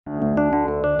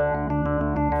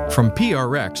From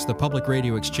PRX, the Public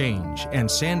Radio Exchange, and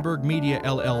Sandberg Media,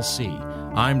 LLC,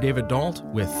 I'm David Dault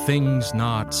with Things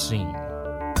Not Seen.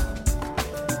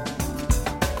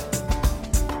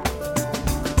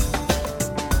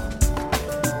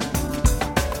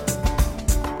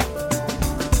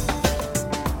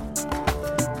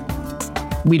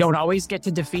 We don't always get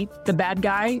to defeat the bad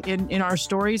guy in our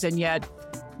stories, and yet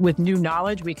with new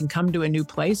knowledge, we can come to a new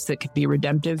place that could be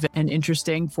redemptive and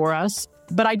interesting for us.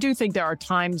 But I do think there are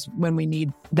times when we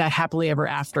need that happily ever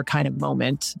after kind of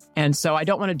moment. And so I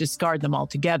don't want to discard them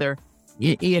altogether.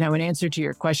 In answer to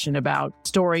your question about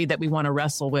story that we want to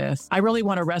wrestle with, I really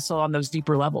want to wrestle on those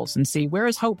deeper levels and see where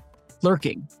is hope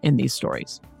lurking in these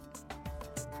stories.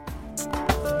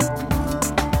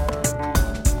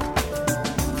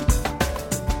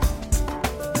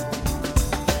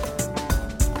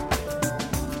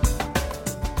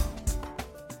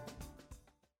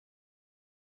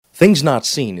 Things Not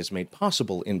Seen is made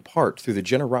possible in part through the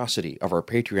generosity of our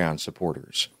Patreon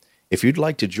supporters. If you'd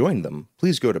like to join them,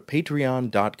 please go to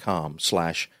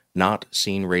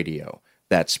patreon.com/notseenradio.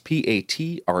 That's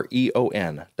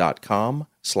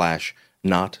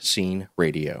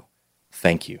patreon.com/notseenradio.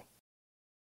 Thank you.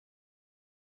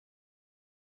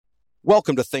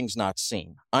 Welcome to Things Not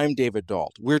Seen. I'm David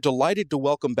Dault. We're delighted to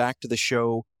welcome back to the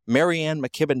show Marianne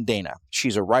McKibben Dana.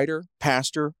 She's a writer,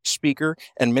 pastor, speaker,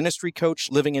 and ministry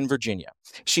coach living in Virginia.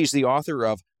 She's the author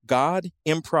of God,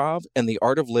 Improv, and the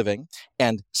Art of Living,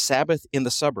 and Sabbath in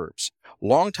the Suburbs.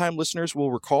 Longtime listeners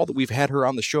will recall that we've had her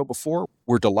on the show before.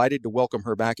 We're delighted to welcome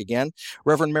her back again.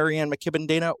 Reverend Marianne McKibben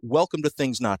Dana, welcome to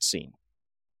Things Not Seen.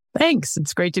 Thanks.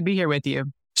 It's great to be here with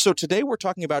you. So today we're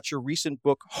talking about your recent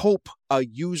book, Hope, A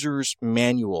User's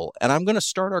Manual. And I'm going to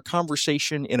start our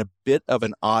conversation in a bit of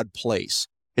an odd place.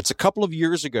 It's a couple of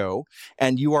years ago,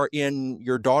 and you are in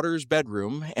your daughter's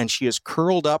bedroom, and she is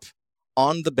curled up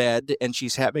on the bed, and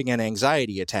she's having an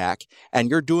anxiety attack, and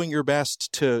you're doing your best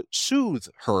to soothe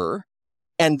her.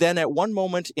 And then at one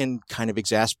moment, in kind of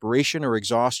exasperation or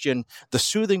exhaustion, the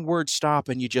soothing words stop,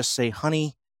 and you just say,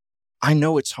 "Honey, I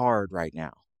know it's hard right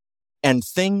now." And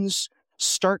things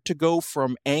start to go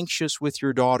from anxious with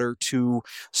your daughter to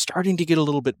starting to get a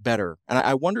little bit better. And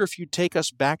I wonder if you'd take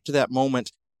us back to that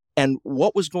moment and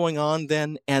what was going on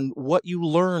then and what you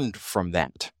learned from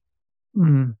that.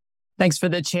 Thanks for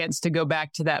the chance to go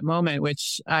back to that moment,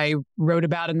 which I wrote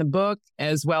about in the book,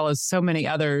 as well as so many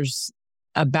others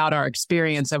about our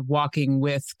experience of walking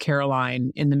with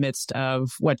Caroline in the midst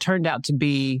of what turned out to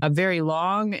be a very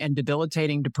long and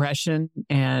debilitating depression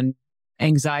and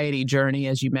anxiety journey,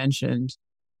 as you mentioned.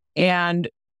 And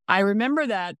I remember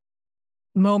that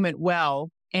moment well.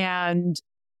 And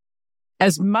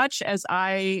as much as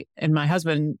I and my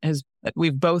husband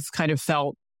we've both kind of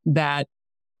felt that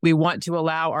we want to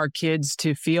allow our kids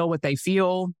to feel what they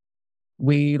feel.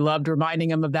 We loved reminding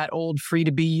them of that old free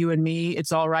to be you and me.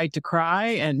 It's all right to cry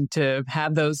and to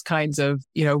have those kinds of,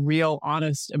 real,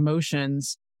 honest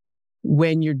emotions.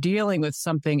 When you're dealing with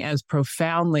something as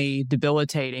profoundly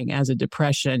debilitating as a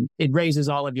depression, it raises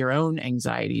all of your own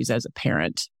anxieties as a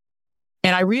parent.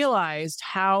 And I realized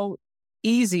how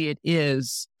easy it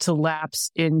is to lapse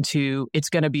into "it's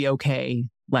going to be okay"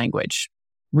 language,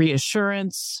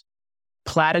 reassurance,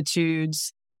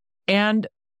 platitudes. And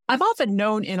I've often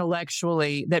known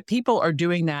intellectually that people are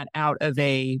doing that out of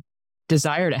a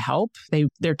desire to help.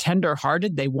 They're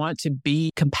tender-hearted. They want to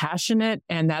be compassionate.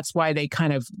 And that's why they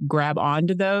kind of grab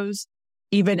onto those,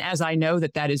 even as I know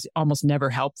that is almost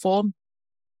never helpful.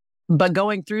 But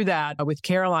going through that with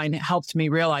Caroline helped me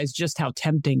realize just how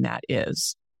tempting that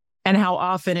is. And how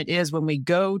often it is when we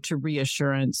go to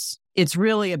reassurance, it's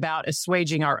really about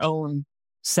assuaging our own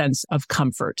sense of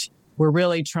comfort. We're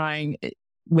really trying,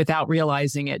 without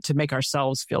realizing it, to make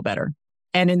ourselves feel better.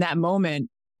 And in that moment,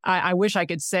 I wish I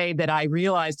could say that I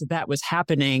realized that was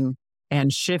happening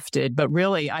and shifted, but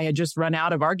really I had just run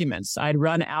out of arguments. I'd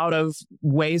run out of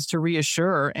ways to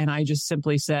reassure. And I just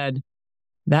simply said,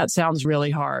 "That sounds really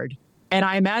hard." And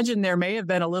I imagine there may have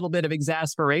been a little bit of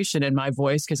exasperation in my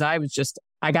voice because I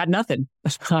got nothing.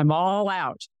 I'm all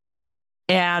out.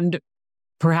 And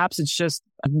perhaps it's just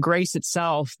grace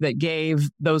itself that gave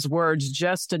those words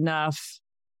just enough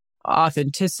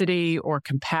authenticity or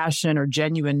compassion or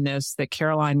genuineness that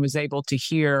Caroline was able to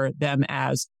hear them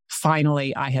as,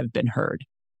 "Finally, I have been heard.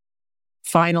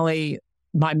 Finally,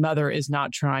 my mother is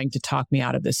not trying to talk me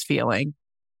out of this feeling."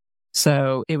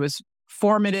 So it was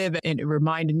formative, and it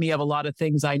reminded me of a lot of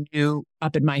things I knew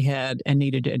up in my head and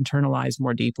needed to internalize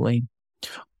more deeply.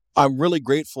 I'm really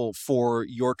grateful for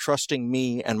your trusting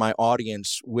me and my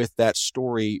audience with that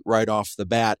story right off the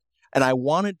bat. And I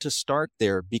wanted to start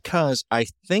there because I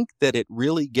think that it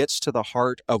really gets to the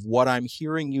heart of what I'm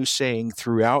hearing you saying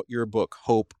throughout your book,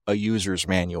 Hope, A User's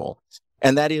Manual.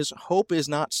 And that is, hope is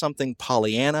not something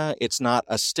Pollyanna. It's not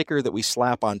a sticker that we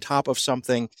slap on top of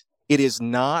something. It is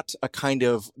not a kind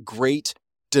of great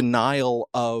denial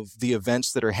of the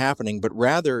events that are happening, but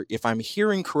rather, if I'm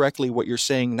hearing correctly what you're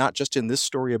saying, not just in this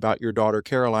story about your daughter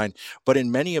Caroline, but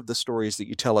in many of the stories that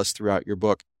you tell us throughout your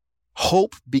book,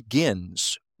 hope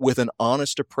begins with an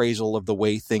honest appraisal of the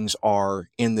way things are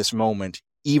in this moment,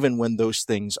 even when those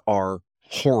things are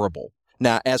horrible.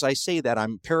 Now, as I say that,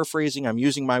 I'm paraphrasing, I'm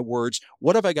using my words.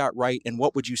 What have I got right, and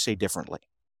what would you say differently?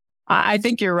 I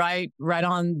think you're right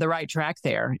on the right track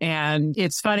there. And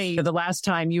it's funny, the last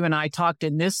time you and I talked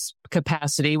in this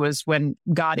capacity was when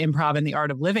God, Improv, and the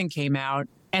Art of Living came out.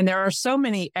 And there are so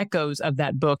many echoes of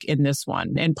that book in this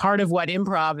one. And part of what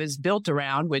improv is built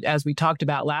around, as we talked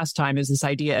about last time, is this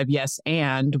idea of yes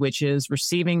and, which is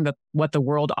receiving what the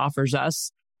world offers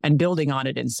us and building on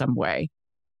it in some way.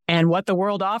 And what the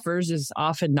world offers is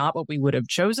often not what we would have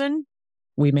chosen.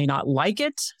 We may not like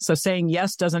it. So saying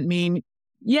yes doesn't mean,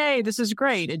 yay, this is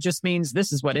great. It just means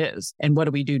this is what is. And what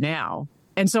do we do now?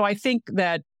 And so I think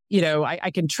that,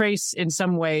 I can trace in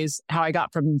some ways how I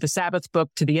got from the Sabbath book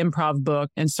to the improv book,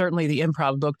 and certainly the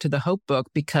improv book to the Hope book,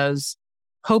 because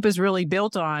Hope is really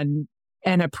built on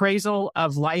an appraisal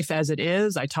of life as it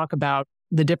is. I talk about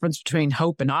the difference between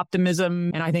hope and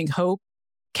optimism. And I think hope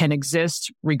can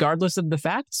exist regardless of the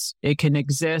facts. It can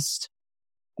exist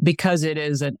because it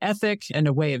is an ethic and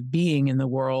a way of being in the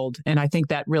world. And I think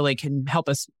that really can help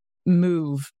us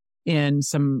move in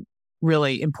some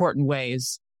really important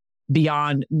ways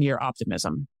beyond mere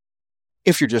optimism.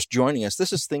 If you're just joining us,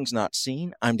 this is Things Not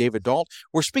Seen. I'm David Dault.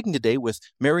 We're speaking today with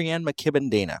Marianne McKibben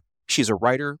Dana. She's a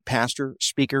writer, pastor,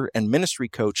 speaker, and ministry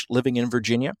coach living in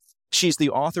Virginia. She's the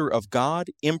author of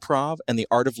God, Improv, and the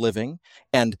Art of Living,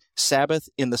 and Sabbath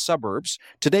in the Suburbs.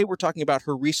 Today, we're talking about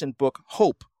her recent book,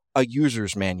 Hope, A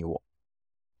User's Manual.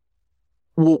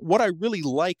 What I really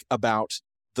like about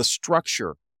the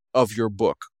structure of your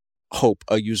book, Hope,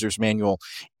 A User's Manual,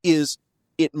 is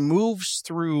it moves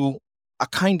through a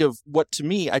kind of what to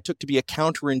me I took to be a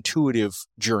counterintuitive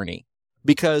journey.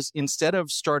 Because instead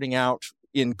of starting out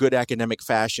in good academic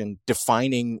fashion,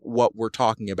 defining what we're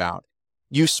talking about,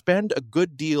 you spend a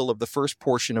good deal of the first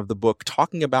portion of the book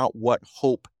talking about what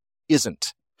hope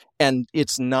isn't. And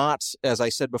it's not, as I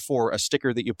said before, a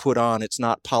sticker that you put on. It's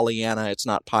not Pollyanna. It's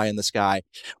not pie in the sky.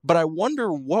 But I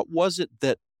wonder, what was it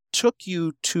that took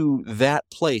you to that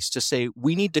place to say,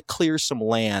 we need to clear some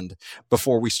land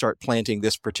before we start planting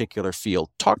this particular field?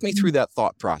 Talk me through that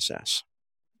thought process.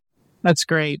 That's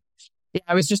great. Yeah,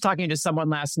 I was just talking to someone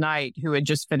last night who had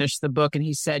just finished the book, and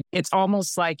he said, it's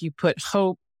almost like you put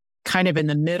hope kind of in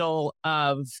the middle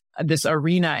of this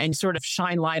arena and sort of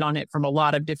shine light on it from a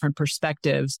lot of different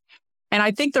perspectives. And I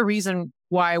think the reason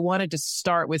why I wanted to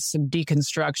start with some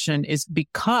deconstruction is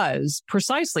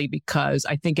precisely because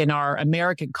I think in our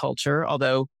American culture,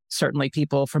 although certainly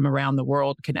people from around the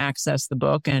world can access the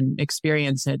book and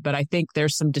experience it, but I think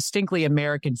there's some distinctly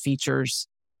American features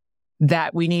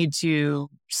that we need to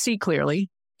see clearly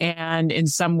and in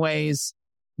some ways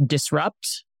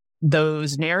disrupt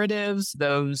those narratives,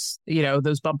 those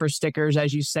bumper stickers,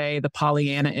 as you say, the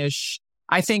Pollyanna-ish.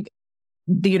 I think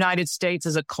the United States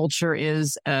as a culture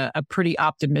is a pretty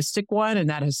optimistic one, and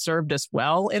that has served us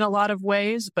well in a lot of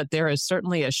ways. But there is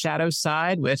certainly a shadow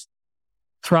side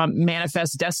from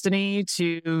manifest destiny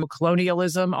to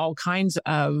colonialism, all kinds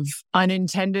of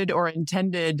unintended or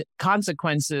intended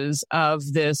consequences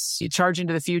of this charge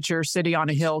into the future, city on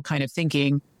a hill kind of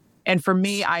thinking. And for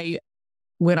me,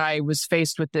 when I was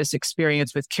faced with this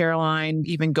experience with Caroline,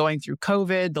 even going through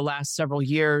COVID, the last several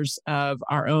years of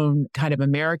our own kind of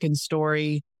American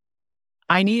story,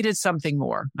 I needed something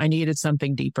more. I needed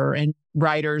something deeper. And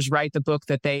writers write the book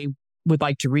that they would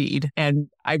like to read. And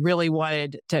I really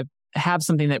wanted to have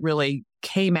something that really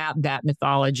came at that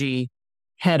mythology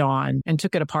head on and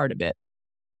took it apart a bit.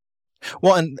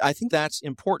 Well, and I think that's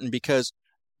important because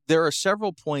there are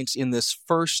several points in this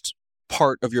first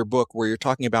part of your book where you're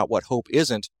talking about what hope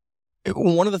isn't.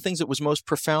 One of the things that was most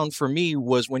profound for me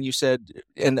was when you said,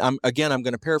 and I'm going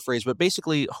to paraphrase, but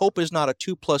basically hope is not a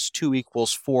 2 + 2 =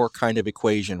 4 kind of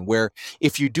equation where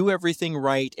if you do everything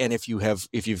right and if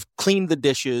you've cleaned the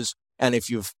dishes and if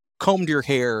you've combed your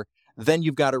hair, then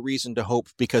you've got a reason to hope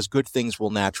because good things will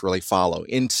naturally follow.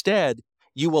 Instead,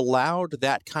 you allowed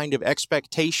that kind of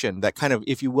expectation, that kind of,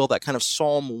 if you will, that kind of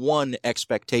Psalm 1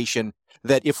 expectation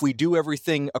that if we do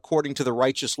everything according to the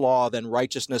righteous law, then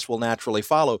righteousness will naturally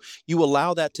follow. You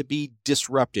allow that to be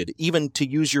disrupted, even to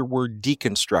use your word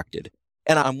deconstructed.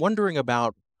 And I'm wondering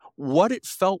about what it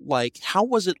felt like. How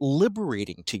was it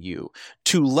liberating to you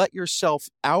to let yourself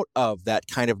out of that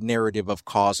kind of narrative of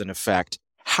cause and effect?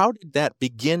 How did that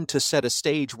begin to set a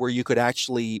stage where you could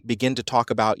actually begin to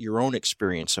talk about your own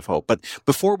experience of hope? But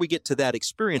before we get to that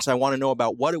experience, I want to know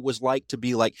about what it was like to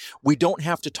be like, we don't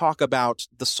have to talk about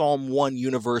the Psalm 1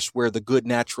 universe where the good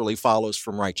naturally follows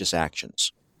from righteous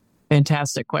actions.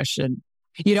 Fantastic question.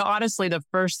 Honestly, the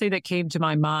first thing that came to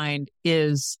my mind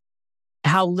is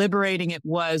how liberating it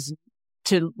was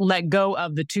to let go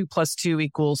of the 2 + 2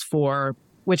 = 4,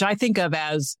 which I think of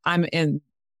as I'm in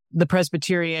the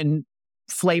Presbyterian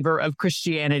flavor of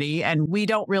Christianity, and we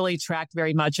don't really track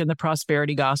very much in the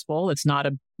prosperity gospel. It's not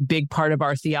a big part of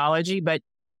our theology, but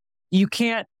you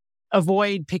can't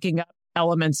avoid picking up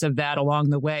elements of that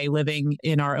along the way, living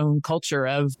in our own culture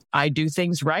of I do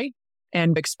things right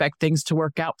and expect things to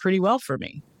work out pretty well for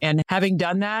me. And having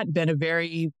done that, been a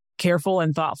very careful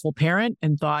and thoughtful parent,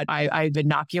 and thought I've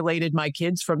inoculated my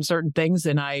kids from certain things,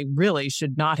 and I really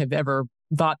should not have ever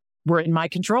thought were in my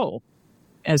control.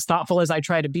 As thoughtful as I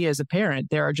try to be as a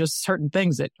parent, there are just certain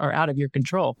things that are out of your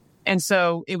control. And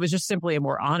so it was just simply a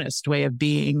more honest way of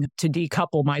being, to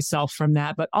decouple myself from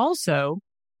that. But also,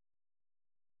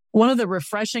 one of the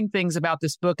refreshing things about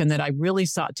this book, and that I really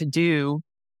sought to do,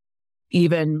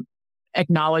 even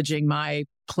acknowledging my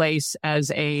place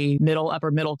as a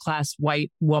upper middle class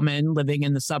white woman living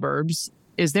in the suburbs,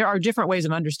 is there are different ways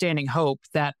of understanding hope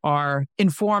that are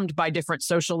informed by different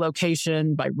social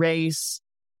location, by race.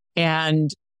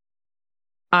 And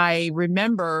I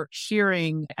remember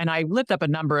hearing, and I lift up a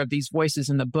number of these voices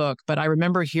in the book, but I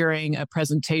remember hearing a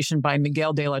presentation by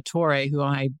Miguel de la Torre, who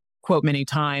I quote many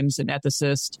times, an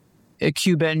ethicist, a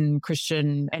Cuban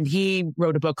Christian, and he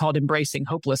wrote a book called Embracing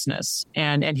Hopelessness.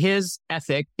 And his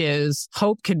ethic is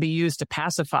hope can be used to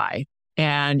pacify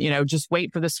and, just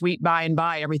wait for the sweet by and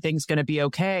by, everything's going to be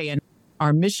okay. And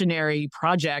our missionary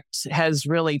project has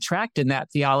really tracked in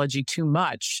that theology too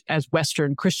much as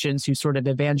Western Christians who sort of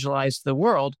evangelized the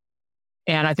world.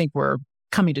 And I think we're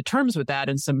coming to terms with that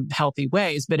in some healthy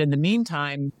ways. But in the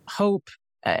meantime, hope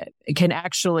can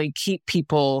actually keep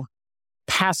people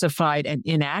pacified and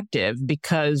inactive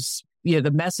because,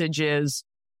 the message is,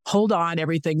 hold on,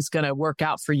 everything's going to work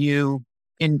out for you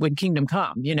when kingdom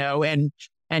come,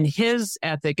 and his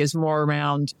ethic is more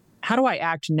around, how do I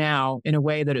act now in a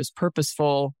way that is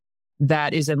purposeful,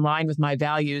 that is in line with my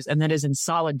values, and that is in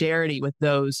solidarity with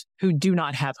those who do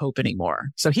not have hope anymore?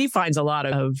 So he finds a lot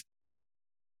of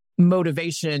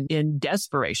motivation in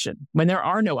desperation. When there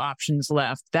are no options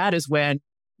left, that is when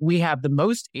we have the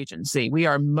most agency. We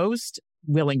are most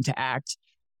willing to act.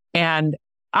 And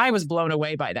I was blown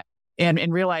away by that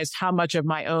and realized how much of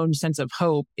my own sense of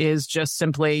hope is just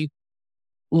simply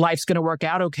life's going to work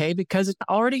out okay because it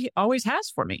always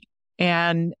has for me.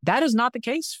 And that is not the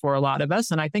case for a lot of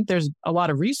us. And I think there's a lot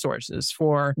of resources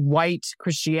for white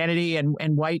Christianity and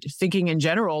white thinking in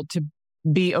general to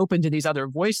be open to these other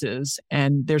voices.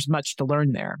 And there's much to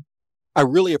learn there. I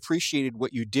really appreciated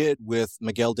what you did with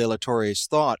Miguel de la Torre's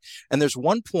thought. And there's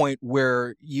one point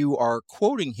where you are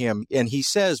quoting him, and he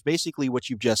says basically what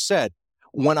you've just said.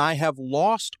 When I have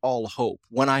lost all hope,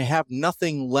 when I have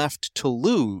nothing left to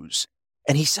lose.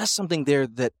 And he says something there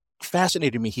that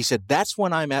fascinated me. He said, that's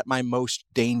when I'm at my most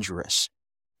dangerous.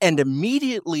 And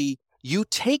immediately you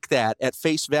take that at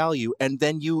face value and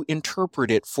then you interpret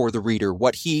it for the reader,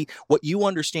 what you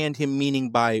understand him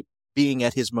meaning by being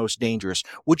at his most dangerous.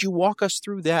 Would you walk us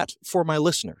through that for my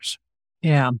listeners?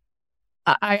 Yeah.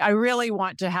 I really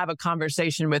want to have a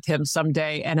conversation with him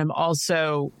someday. And I'm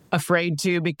also afraid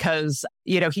to because,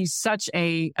 he's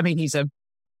he's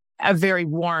a very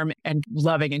warm and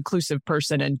loving, inclusive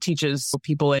person and teaches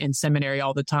people in seminary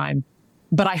all the time.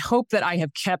 But I hope that I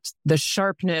have kept the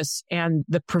sharpness and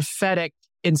the prophetic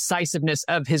incisiveness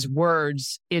of his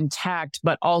words intact,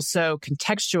 but also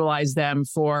contextualize them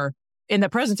for, in the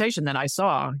presentation that I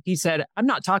saw, he said, I'm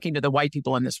not talking to the white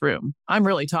people in this room. I'm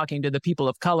really talking to the people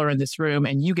of color in this room,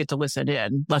 and you get to listen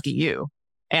in. Lucky you.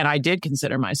 And I did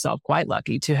consider myself quite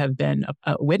lucky to have been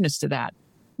a witness to that.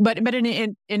 But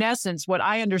in essence, what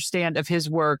I understand of his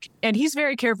work, and he's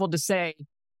very careful to say,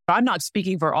 I'm not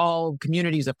speaking for all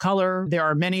communities of color. There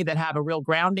are many that have a real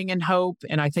grounding in hope.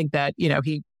 And I think that,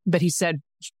 he said,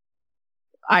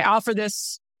 I offer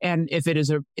this. And if it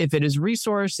is a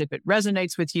resource, if it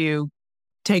resonates with you,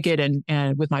 take it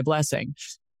and with my blessing.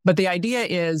 But the idea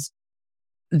is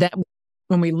that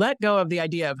when we let go of the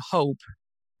idea of hope,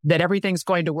 that everything's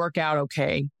going to work out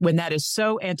okay, when that is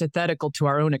so antithetical to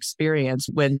our own experience,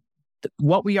 when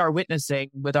what we are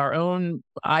witnessing with our own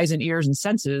eyes and ears and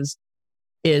senses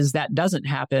is that doesn't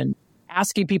happen,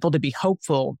 asking people to be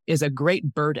hopeful is a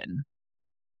great burden.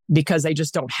 because they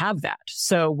just don't have that.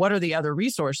 So what are the other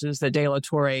resources that De La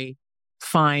Torre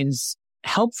finds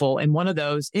helpful? And one of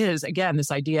those is, again,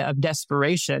 this idea of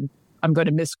desperation. I'm going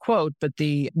to misquote, but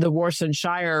the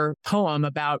Worcestershire poem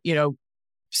about,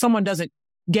 someone doesn't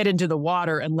get into the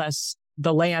water unless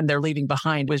the land they're leaving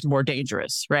behind was more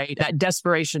dangerous, right? That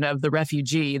desperation of the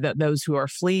refugee, that those who are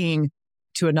fleeing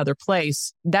to another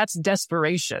place, that's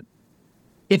desperation.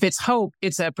 If it's hope,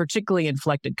 it's a particularly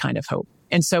inflected kind of hope.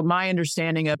 And so my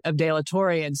understanding of De La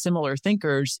Torre and similar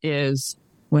thinkers is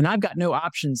when I've got no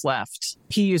options left,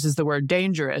 he uses the word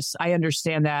dangerous. I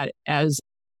understand that as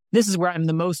this is where I'm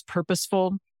the most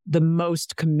purposeful, the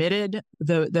most committed,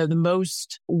 the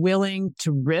most willing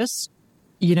to risk.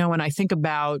 When I think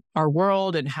about our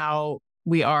world and how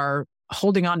we are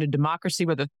holding on to democracy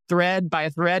by a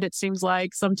thread, it seems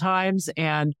like sometimes,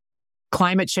 and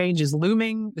climate change is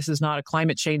looming. This is not a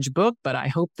climate change book, but I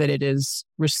hope that it is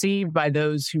received by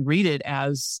those who read it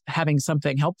as having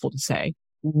something helpful to say.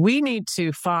 We need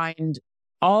to find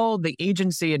all the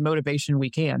agency and motivation we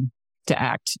can to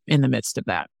act in the midst of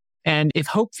that. And if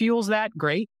hope fuels that,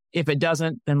 great. If it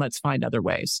doesn't, then let's find other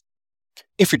ways.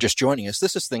 If you're just joining us,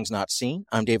 this is Things Not Seen.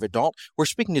 I'm David Dault. We're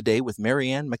speaking today with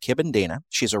Marianne McKibben Dana.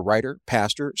 She's a writer,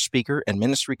 pastor, speaker, and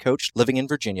ministry coach living in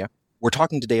Virginia. We're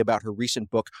talking today about her recent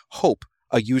book, Hope,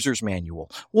 a User's Manual.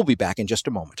 We'll be back in just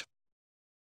a moment.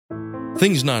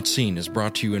 Things Not Seen is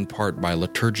brought to you in part by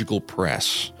Liturgical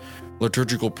Press.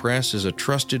 Liturgical Press is a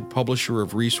trusted publisher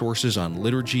of resources on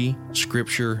liturgy,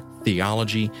 scripture,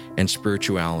 theology, and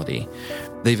spirituality.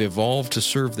 They've evolved to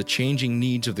serve the changing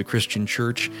needs of the Christian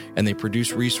church, and they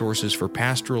produce resources for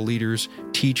pastoral leaders,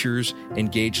 teachers,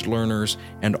 engaged learners,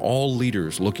 and all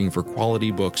leaders looking for quality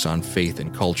books on faith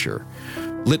and culture.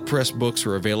 Lit Press books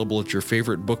are available at your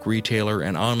favorite book retailer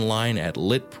and online at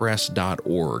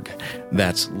litpress.org.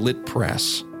 That's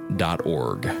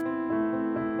litpress.org.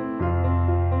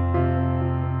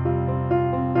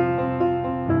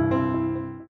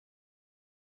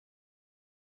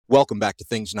 Welcome back to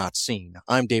Things Not Seen.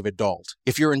 I'm David Dault.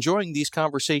 If you're enjoying these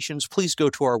conversations, please go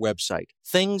to our website,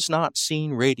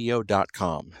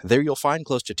 thingsnotseenradio.com. There you'll find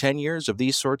close to 10 years of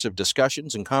these sorts of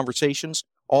discussions and conversations,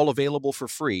 all available for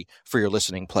free for your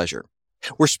listening pleasure.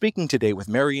 We're speaking today with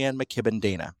Marianne McKibben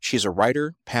Dana. She's a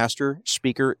writer, pastor,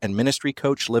 speaker, and ministry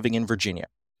coach living in Virginia.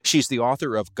 She's the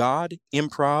author of God,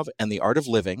 Improv, and the Art of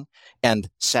Living, and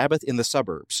Sabbath in the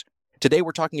Suburbs. Today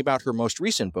we're talking about her most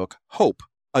recent book, Hope,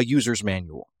 a User's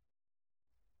Manual.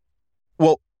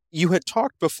 Well, you had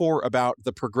talked before about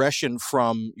the progression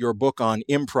from your book on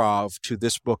improv to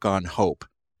this book on hope.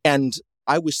 And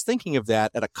I was thinking of that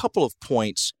at a couple of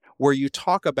points where you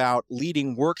talk about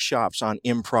leading workshops on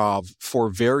improv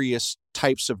for various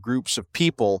types of groups of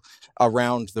people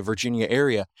around the Virginia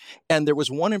area. And there was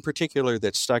one in particular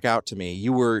that stuck out to me.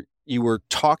 You were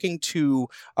talking to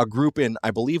a group in,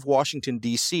 I believe, Washington,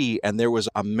 D.C., and there was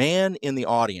a man in the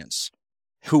audience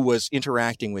who was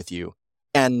interacting with you.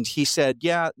 And he said,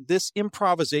 yeah, this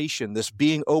improvisation, this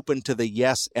being open to the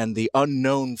yes and the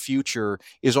unknown future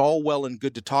is all well and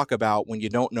good to talk about when you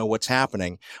don't know what's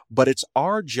happening. But it's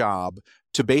our job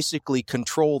to basically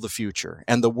control the future.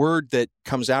 And the word that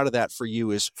comes out of that for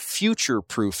you is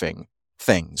future-proofing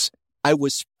things. I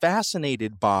was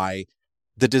fascinated by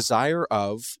the desire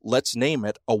of, let's name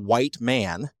it, a white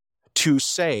man to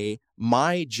say,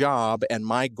 my job and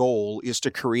my goal is to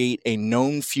create a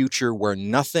known future where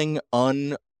nothing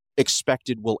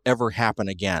unexpected will ever happen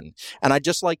again. And I'd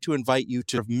just like to invite you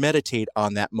to meditate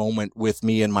on that moment with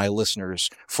me and my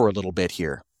listeners for a little bit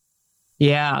here.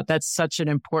 Yeah, that's such an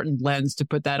important lens to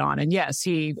put that on. And yes,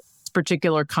 his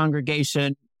particular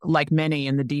congregation, like many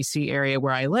in the DC area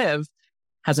where I live,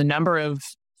 has a number of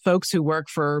folks who work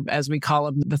for, as we call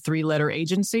them, the three-letter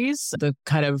agencies, the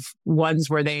kind of ones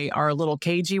where they are a little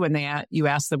cagey when you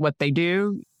ask them what they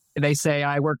do. They say,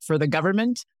 I work for the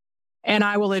government. And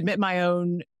I will admit my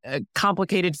own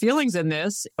complicated feelings in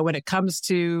this. When it comes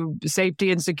to safety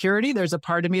and security, there's a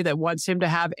part of me that wants him to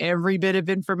have every bit of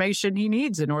information he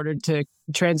needs in order to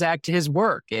transact his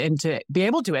work and to be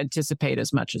able to anticipate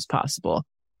as much as possible.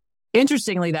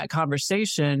 Interestingly, that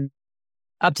conversation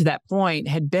up to that point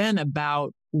had been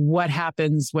about what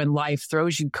happens when life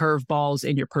throws you curveballs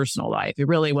in your personal life. It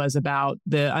really was about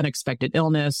the unexpected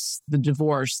illness, the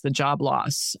divorce, the job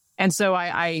loss. And so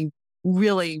I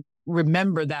really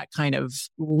remember that kind of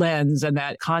lens and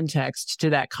that context to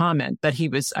that comment that he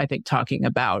was, I think, talking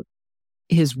about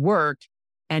his work.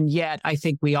 And yet I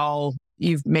think we all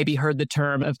You've maybe heard the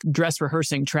term of dress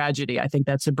rehearsing tragedy. I think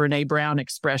that's a Brene Brown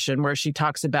expression where she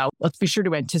talks about, let's be sure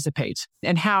to anticipate,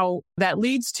 and how that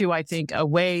leads to, I think, a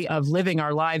way of living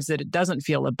our lives that it doesn't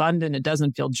feel abundant. It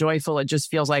doesn't feel joyful. It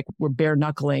just feels like we're bare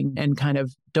knuckling and kind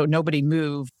of nobody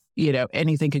move.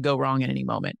 Anything could go wrong at any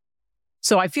moment.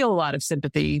 So I feel a lot of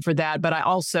sympathy for that. But I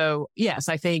also, yes,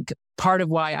 I think part of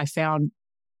why I found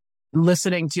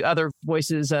listening to other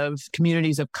voices of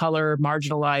communities of color,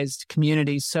 marginalized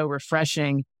communities so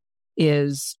refreshing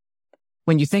is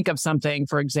when you think of something,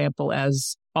 for example,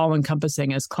 as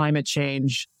all-encompassing as climate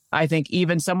change, I think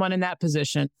even someone in that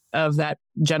position of that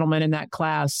gentleman in that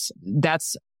class,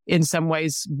 that's in some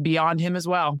ways beyond him as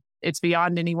well. It's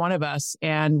beyond any one of us.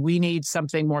 And we need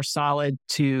something more solid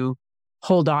to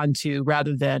hold on to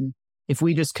rather than if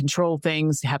we just control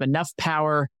things, have enough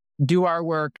power, do our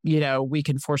work, we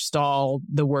can forestall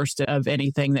the worst of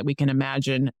anything that we can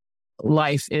imagine.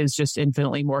 Life is just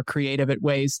infinitely more creative at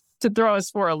ways to throw us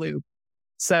for a loop.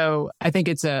 So I think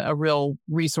it's a real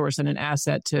resource and an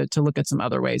asset to look at some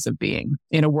other ways of being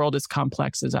in a world as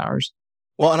complex as ours.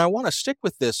 Well, and I want to stick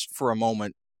with this for a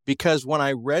moment, because when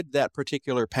I read that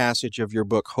particular passage of your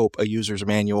book, Hope, A User's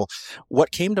Manual,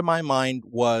 what came to my mind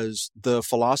was the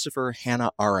philosopher Hannah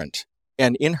Arendt.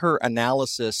 And in her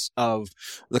analysis of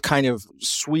the kind of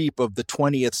sweep of the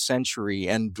 20th century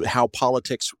and how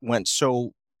politics went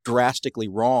so drastically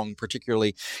wrong,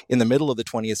 particularly in the middle of the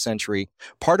 20th century,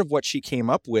 part of what she came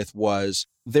up with was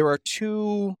there are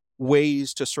two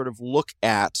ways to sort of look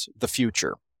at the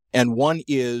future. And one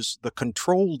is the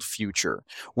controlled future,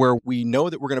 where we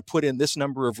know that we're going to put in this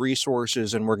number of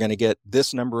resources and we're going to get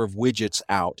this number of widgets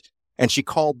out. And she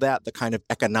called that the kind of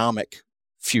economic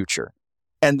future.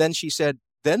 And then she said,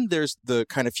 then there's the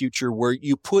kind of future where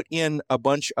you put in a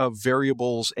bunch of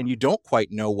variables and you don't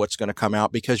quite know what's going to come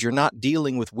out because you're not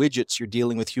dealing with widgets, you're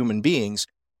dealing with human beings.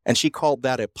 And she called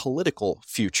that a political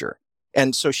future.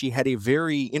 And so she had a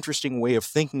very interesting way of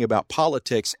thinking about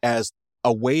politics as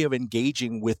a way of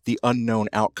engaging with the unknown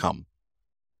outcome.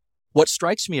 What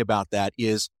strikes me about that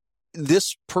is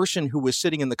this person who was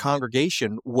sitting in the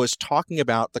congregation was talking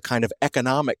about the kind of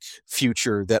economic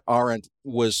future that Arendt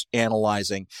was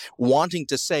analyzing, wanting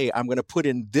to say, I'm going to put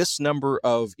in this number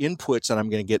of inputs and I'm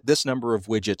going to get this number of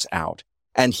widgets out.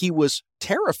 And he was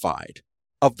terrified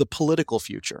of the political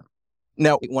future.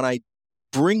 Now, when I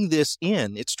bring this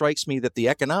in, it strikes me that the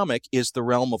economic is the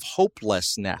realm of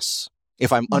hopelessness,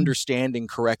 if I'm understanding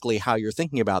correctly how you're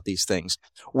thinking about these things.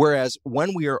 Whereas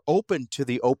when we are open to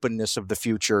the openness of the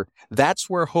future, that's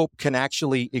where hope can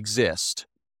actually exist.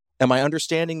 Am I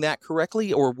understanding that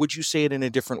correctly, or would you say it in a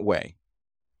different way?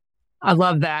 I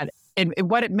love that. And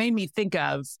what it made me think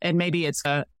of, and maybe it's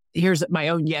here's my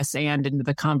own yes and into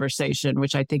the conversation,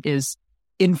 which I think is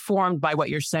informed by what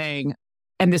you're saying.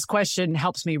 And this question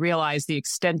helps me realize the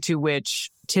extent to which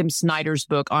Tim Snyder's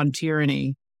book On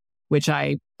Tyranny, which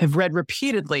I have read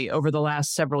repeatedly over the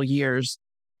last several years,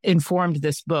 informed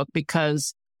this book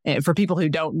because for people who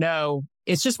don't know,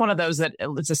 it's just one of those that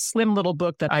it's a slim little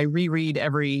book that I reread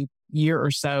every year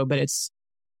or so, but it's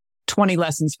 20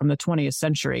 lessons from the 20th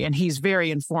century. And he's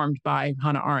very informed by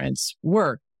Hannah Arendt's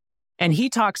work. And he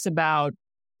talks about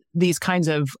these kinds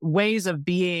of ways of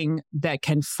being that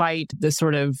can fight the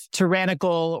sort of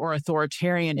tyrannical or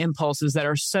authoritarian impulses that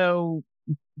are so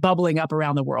bubbling up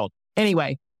around the world.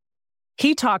 Anyway,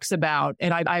 he talks about,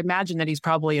 and I imagine that he's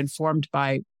probably informed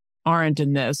by Arendt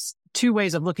in this, two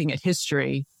ways of looking at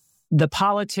history: the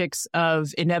politics of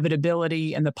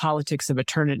inevitability and the politics of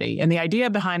eternity. And the idea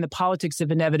behind the politics of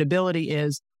inevitability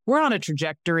is we're on a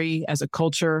trajectory as a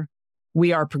culture.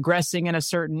 We are progressing in a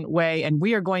certain way, and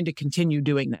we are going to continue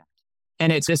doing that.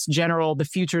 And it's this general, the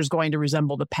future is going to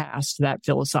resemble the past, that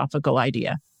philosophical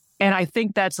idea. And I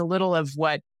think that's a little of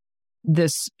what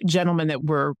this gentleman that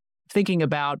we're thinking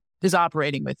about is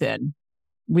operating within.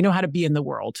 We know how to be in the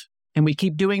world, and we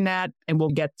keep doing that, and we'll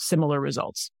get similar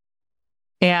results.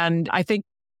 And I think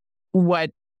what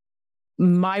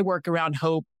my work around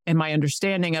hope and my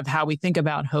understanding of how we think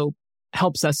about hope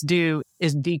helps us do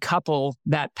is decouple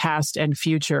that past and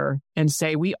future and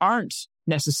say we aren't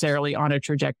necessarily on a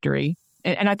trajectory.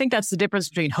 And I think that's the difference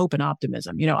between hope and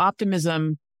optimism. You know,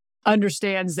 optimism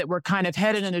understands that we're kind of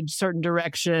headed in a certain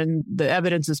direction. The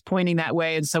evidence is pointing that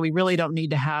way. And so we really don't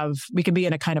need to we can be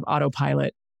in a kind of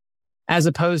autopilot, as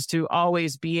opposed to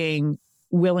always being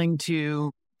willing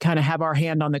to kind of have our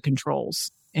hand on the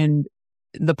controls. And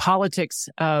the politics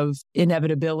of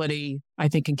inevitability, I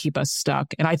think can keep us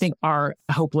stuck. And I think our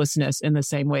hopelessness in the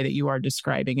same way that you are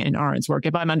describing in Arendt's work,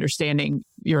 if I'm understanding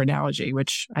your analogy,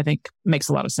 which I think makes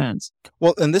a lot of sense.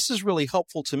 Well, and this is really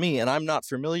helpful to me. And I'm not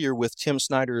familiar with Tim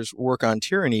Snyder's work on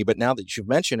tyranny, but now that you've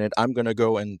mentioned it, I'm going to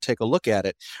go and take a look at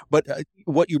it. But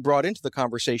what you brought into the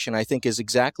conversation, I think, is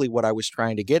exactly what I was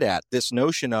trying to get at. This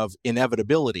notion of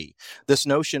inevitability, this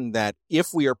notion that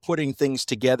if we are putting things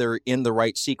together in the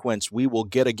right sequence, we will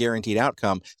get a guaranteed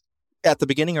outcome. At the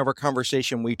beginning of our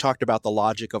conversation, we talked about the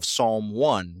logic of Psalm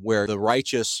 1, where the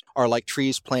righteous are like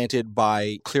trees planted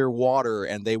by clear water,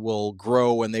 and they will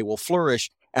grow and they will flourish,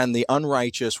 and the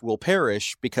unrighteous will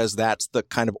perish, because that's the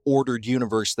kind of ordered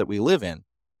universe that we live in.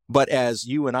 But as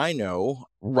you and I know,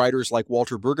 writers like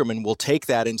Walter Brueggemann will take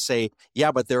that and say,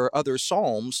 yeah, but there are other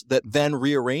Psalms that then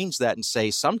rearrange that and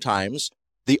say sometimes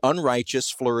the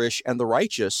unrighteous flourish and the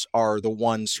righteous are the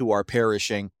ones who are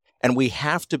perishing. And we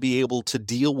have to be able to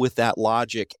deal with that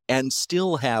logic and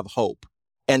still have hope,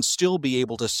 and still be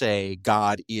able to say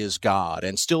God is God,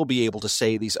 and still be able to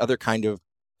say these other kind of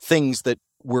things that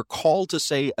we're called to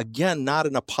say, again, not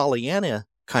in a Pollyanna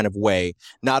kind of way,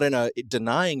 not in a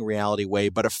denying reality way,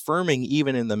 but affirming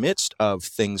even in the midst of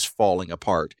things falling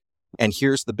apart. And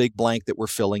here's the big blank that we're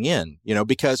filling in,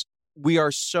 because we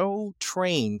are so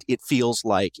trained, it feels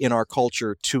like, in our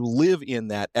culture to live in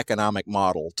that economic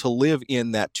model, to live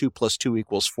in that 2 + 2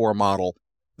 = 4 model,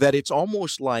 that it's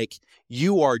almost like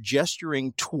you are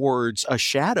gesturing towards a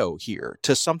shadow here,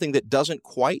 to something that doesn't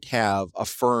quite have a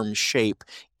firm shape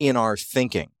in our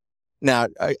thinking. Now,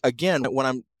 again, when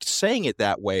I'm saying it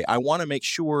that way, I want to make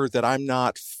sure that I'm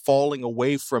not falling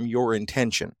away from your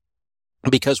intention.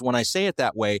 Because when I say it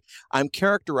that way, I'm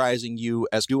characterizing you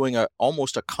as doing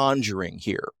almost a conjuring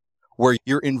here, where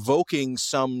you're invoking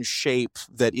some shape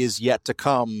that is yet to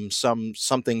come,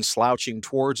 something slouching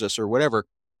towards us or whatever.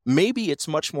 Maybe it's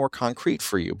much more concrete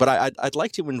for you, but I'd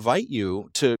like to invite you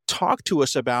to talk to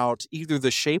us about either the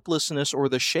shapelessness or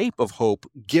the shape of hope,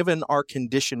 given our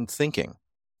conditioned thinking.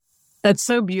 That's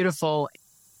so beautiful.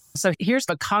 So here's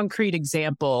a concrete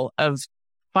example of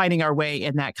finding our way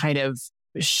in that kind of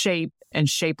shape and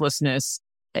shapelessness.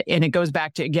 And it goes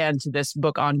back to this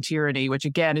book on tyranny, which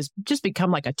again has just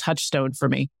become like a touchstone for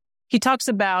me. He talks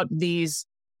about these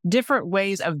different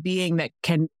ways of being that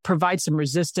can provide some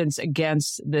resistance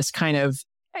against this kind of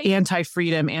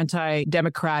anti-freedom,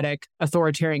 anti-democratic,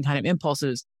 authoritarian kind of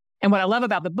impulses. And what I love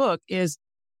about the book is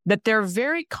that they're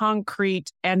very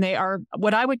concrete, and they are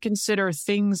what I would consider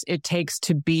things it takes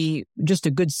to be just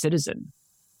a good citizen.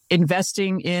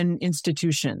 Investing in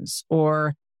institutions,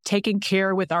 or taking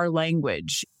care with our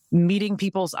language, meeting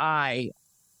people's eye.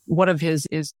 One of his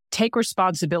is take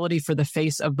responsibility for the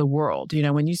face of the world.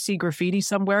 When you see graffiti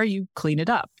somewhere, you clean it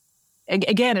up.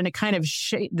 Again, in a kind of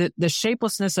the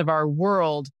shapelessness of our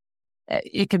world,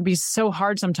 it can be so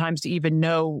hard sometimes to even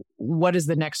know what is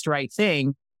the next right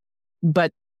thing.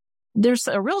 But there's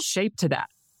a real shape to that,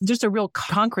 just a real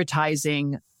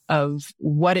concretizing of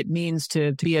what it means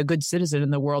to be a good citizen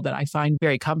in the world that I find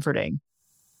very comforting.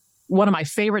 One of my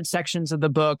favorite sections of the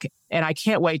book, and I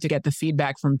can't wait to get the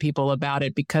feedback from people about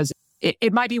it, because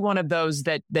it might be one of those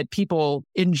that people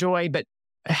enjoy but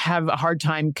have a hard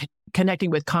time connecting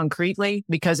with concretely,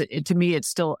 because to me, it's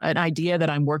still an idea that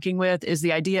I'm working with, is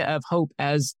the idea of hope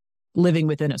as living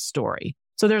within a story.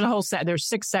 So there's a whole there's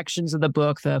 6 sections of the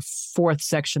book. The 4th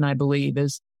section, I believe,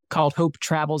 is called Hope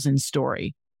Travels in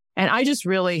Story. And I just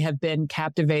really have been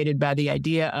captivated by the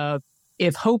idea of,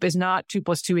 if hope is not 2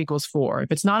 + 2 = 4,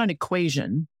 if it's not an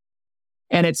equation,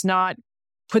 and it's not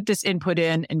put this input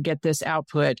in and get this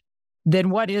output, then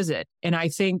what is it? And I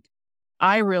think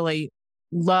I really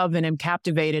love and am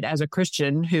captivated as a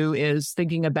Christian who is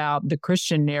thinking about the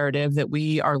Christian narrative that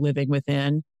we are living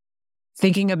within,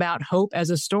 thinking about hope as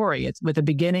a story. It's with a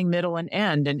beginning, middle, and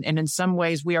end. And in some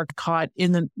ways, we are caught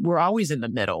we're always in the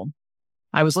middle.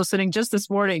 I was listening just this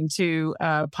morning to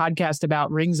a podcast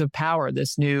about Rings of Power,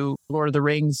 this new Lord of the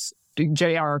Rings,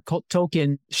 J.R.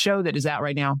 Tolkien show that is out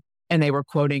right now. And they were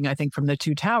quoting, I think, from The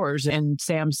Two Towers, and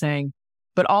Sam saying,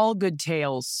 but all good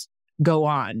tales go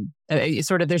on.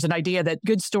 There's an idea that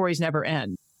good stories never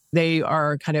end. They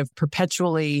are kind of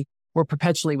we're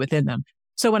perpetually within them.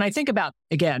 So when I think about,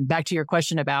 again, back to your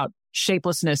question about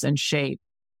shapelessness and shape,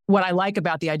 what I like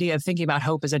about the idea of thinking about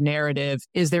hope as a narrative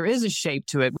is there is a shape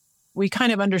to it. We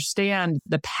kind of understand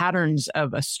the patterns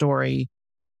of a story,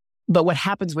 but what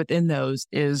happens within those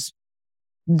is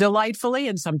delightfully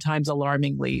and sometimes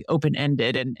alarmingly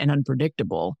open-ended and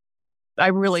unpredictable. I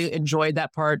really enjoyed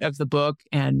that part of the book,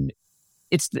 and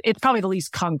it's probably the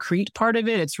least concrete part of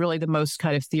it. It's really the most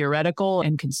kind of theoretical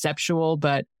and conceptual,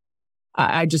 but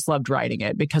I just loved writing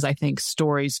it because I think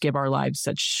stories give our lives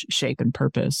such shape and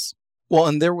purpose. Well,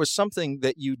 and there was something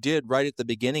that you did right at the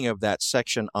beginning of that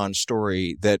section on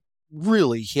story that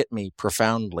really hit me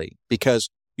profoundly, because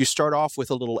you start off with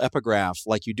a little epigraph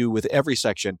like you do with every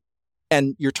section,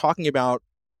 and you're talking about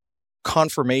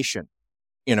confirmation,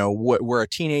 where a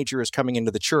teenager is coming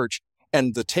into the church.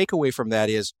 And the takeaway from that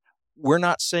is, we're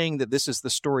not saying that this is the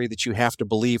story that you have to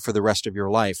believe for the rest of your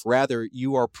life. Rather,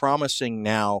 you are promising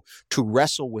now to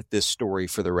wrestle with this story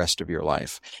for the rest of your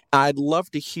life. I'd love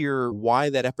to hear why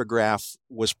that epigraph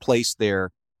was placed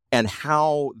there and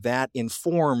how that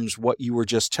informs what you were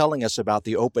just telling us about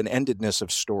the open-endedness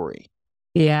of story.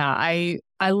 Yeah, I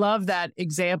love that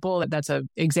example. That's an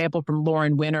example from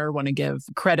Lauren Winner. Want to give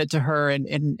credit to her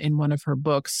in one of her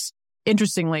books.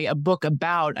 Interestingly, a book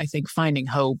about, I think, finding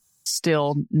hope.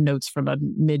 Still Notes from a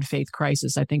Mid-Faith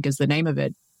Crisis, I think is the name of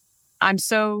it. I'm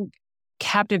so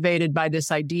captivated by this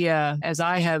idea as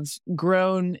I have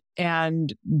grown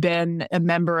and been a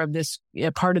member of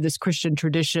a part of this Christian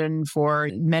tradition for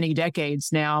many decades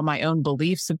now. My own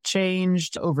beliefs have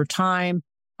changed over time.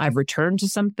 I've returned to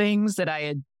some things that I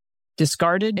had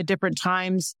discarded at different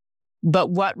times. But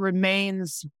what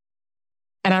remains,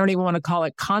 and I don't even want to call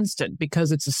it constant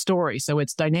because it's a story, so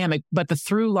it's dynamic. But the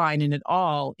through line in it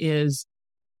all is,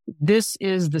 this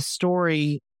is the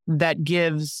story that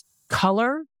gives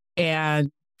color and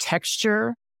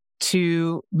texture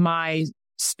to my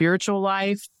spiritual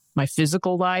life, my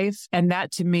physical life. And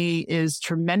that to me is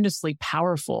tremendously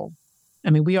powerful.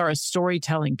 I mean, we are a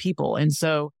storytelling people. And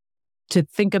so to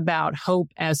think about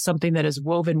hope as something that is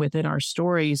woven within our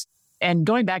stories. And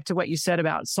going back to what you said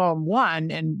about Psalm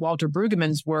 1 and Walter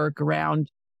Brueggemann's work around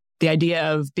the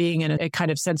idea of being in a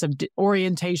kind of sense of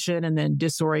orientation and then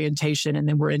disorientation, and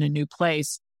then we're in a new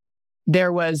place.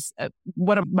 There was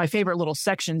one of my favorite little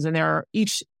sections, and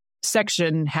each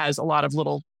section has a lot of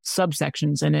little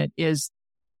subsections in it, is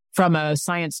from a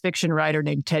science fiction writer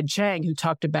named Ted Chiang, who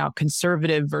talked about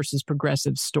conservative versus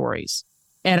progressive stories.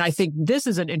 And I think this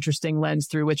is an interesting lens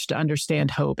through which to understand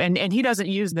hope. And he doesn't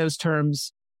use those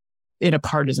terms in a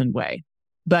partisan way.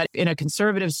 But in a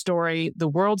conservative story, the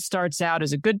world starts out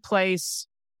as a good place,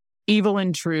 evil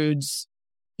intrudes,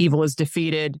 evil is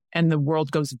defeated, and the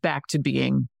world goes back to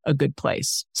being a good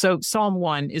place. So Psalm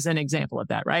 1 is an example of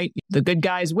that, right? The good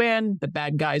guys win, the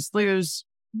bad guys lose.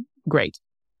 Great.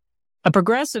 A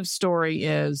progressive story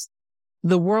is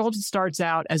the world starts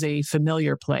out as a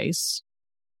familiar place.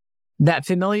 That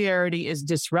familiarity is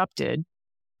disrupted,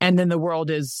 and then the world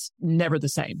is never the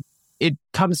same. It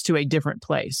comes to a different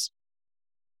place.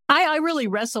 I really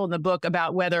wrestle in the book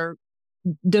about whether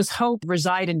does hope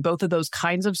reside in both of those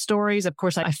kinds of stories. Of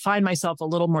course, I find myself a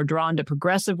little more drawn to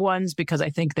progressive ones because I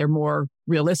think they're more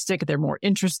realistic, they're more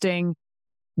interesting.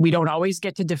 We don't always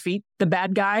get to defeat the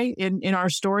bad guy in our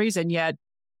stories, and yet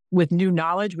with new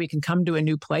knowledge, we can come to a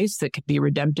new place that could be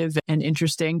redemptive and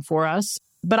interesting for us.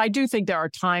 But I do think there are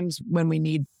times when we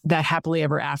need that happily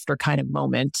ever after kind of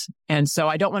moment. And so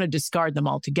I don't want to discard them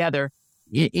altogether.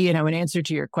 In answer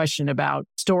to your question about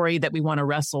story that we want to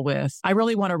wrestle with, I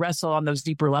really want to wrestle on those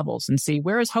deeper levels and see,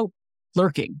 where is hope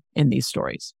lurking in these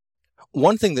stories?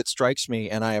 One thing that strikes me,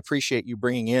 and I appreciate you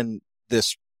bringing in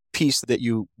this piece that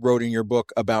you wrote in your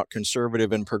book about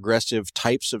conservative and progressive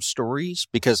types of stories,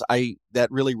 because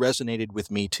that really resonated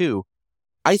with me too.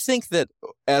 I think that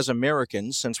as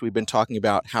Americans, since we've been talking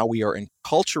about how we are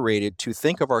enculturated to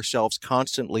think of ourselves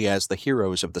constantly as the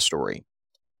heroes of the story,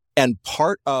 and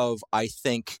part of, I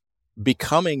think,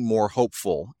 becoming more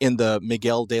hopeful in the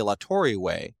Miguel de la Torre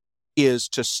way is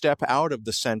to step out of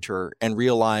the center and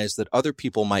realize that other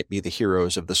people might be the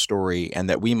heroes of the story and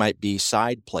that we might be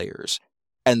side players.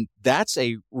 And that's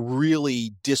a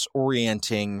really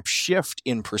disorienting shift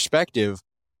in perspective.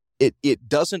 It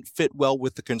doesn't fit well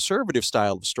with the conservative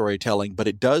style of storytelling, but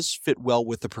it does fit well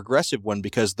with the progressive one,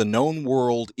 because the known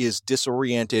world is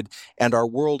disoriented and our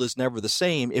world is never the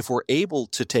same if we're able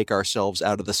to take ourselves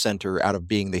out of the center, out of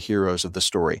being the heroes of the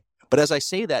story. But as I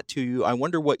say that to you, I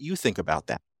wonder what you think about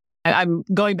that. I'm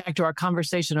going back to our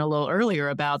conversation a little earlier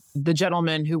about the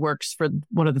gentleman who works for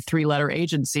one of the 3-letter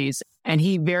agencies. And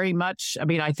he very much,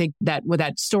 I think that what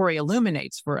that story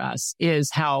illuminates for us is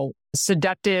how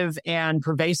seductive and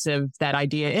pervasive that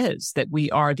idea is, that we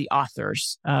are the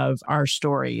authors of our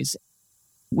stories.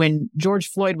 When George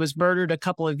Floyd was murdered a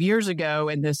couple of years ago,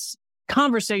 and this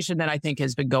conversation that I think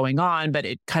has been going on, but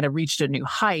it kind of reached a new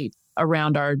height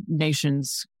around our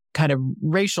nation's kind of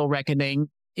racial reckoning,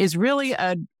 is really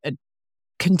a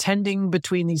contending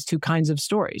between these two kinds of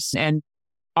stories. And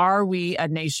are we a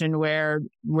nation where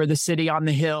we're the city on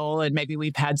the hill, and maybe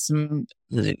we've had some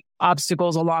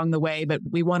obstacles along the way, but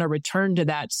we want to return to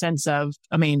that sense of,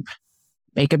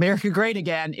 Make America Great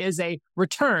Again is a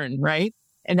return, right?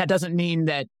 And that doesn't mean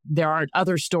that there aren't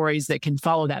other stories that can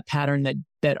follow that pattern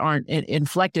that aren't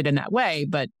inflected in that way,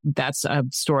 but that's a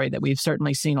story that we've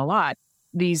certainly seen a lot.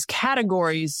 These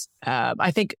categories,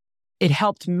 I think it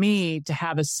helped me to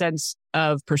have a sense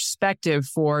of perspective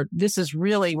for this is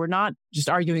really, we're not just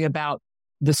arguing about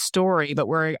the story, but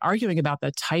we're arguing about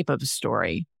the type of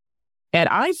story. And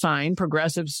I find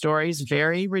progressive stories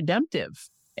very redemptive,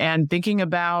 and thinking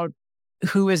about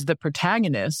who is the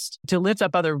protagonist to lift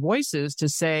up other voices to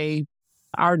say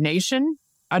our nation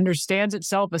understands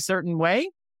itself a certain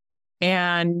way.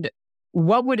 And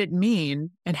what would it mean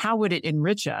and how would it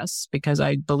enrich us? Because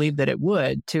I believe that it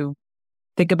would, to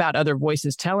think about other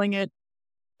voices telling it,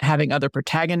 having other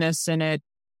protagonists in it.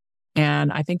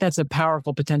 And I think that's a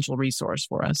powerful potential resource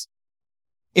for us.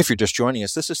 If you're just joining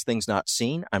us, this is Things Not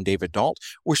Seen. I'm David Dault.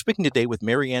 We're speaking today with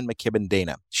Marianne McKibben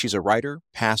Dana. She's a writer,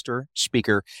 pastor,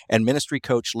 speaker, and ministry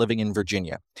coach living in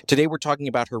Virginia. Today we're talking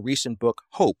about her recent book,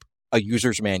 Hope, a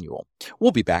User's Manual.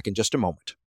 We'll be back in just a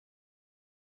moment.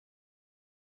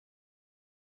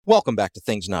 Welcome back to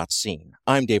Things Not Seen.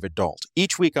 I'm David Dault.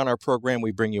 Each week on our program,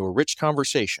 we bring you a rich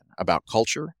conversation about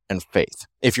culture and faith.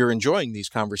 If you're enjoying these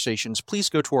conversations, please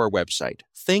go to our website,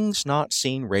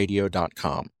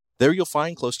 thingsnotseenradio.com. There you'll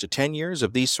find close to 10 years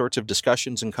of these sorts of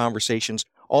discussions and conversations,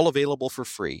 all available for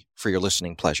free for your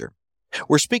listening pleasure.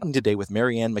 We're speaking today with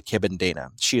Marianne McKibben Dana.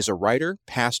 She is a writer,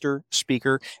 pastor,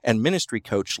 speaker, and ministry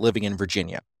coach living in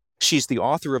Virginia. She's the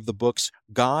author of the books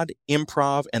God,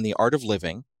 Improv, and the Art of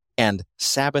Living, and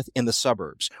Sabbath in the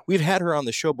Suburbs. We've had her on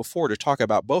the show before to talk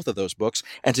about both of those books,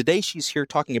 and today she's here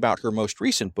talking about her most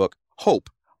recent book, Hope,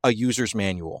 a User's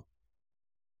Manual.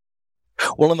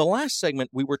 Well, in the last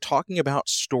segment, we were talking about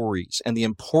stories and the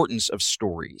importance of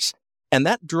stories. And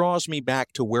that draws me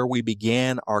back to where we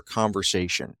began our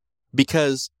conversation.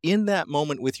 Because in that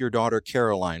moment with your daughter,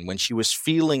 Caroline, when she was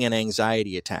feeling an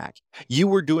anxiety attack, you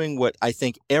were doing what I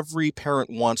think every parent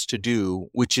wants to do,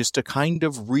 which is to kind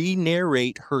of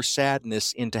re-narrate her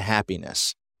sadness into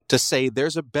happiness. To say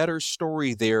there's a better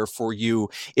story there for you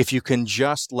if you can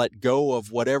just let go of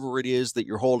whatever it is that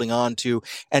you're holding on to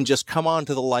and just come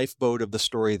onto the lifeboat of the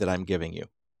story that I'm giving you.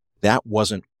 That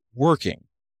wasn't working.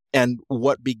 And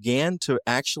what began to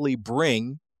actually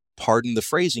bring, pardon the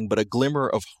phrasing, but a glimmer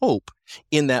of hope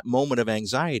in that moment of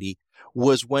anxiety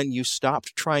was when you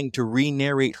stopped trying to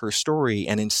re-narrate her story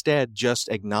and instead just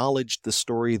acknowledged the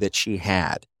story that she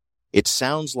had. It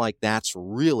sounds like that's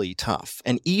really tough.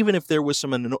 And even if there was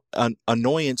some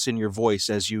annoyance in your voice,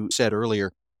 as you said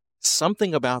earlier,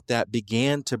 something about that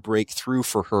began to break through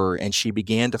for her, and she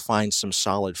began to find some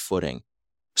solid footing.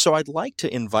 So I'd like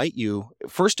to invite you,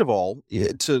 first of all,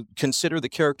 to consider the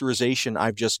characterization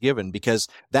I've just given, because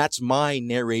that's my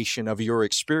narration of your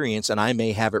experience, and I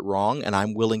may have it wrong, and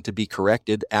I'm willing to be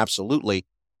corrected, absolutely.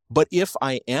 But if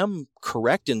I am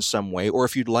correct in some way, or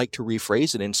if you'd like to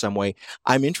rephrase it in some way,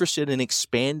 I'm interested in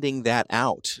expanding that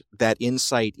out, that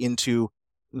insight into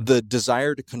the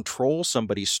desire to control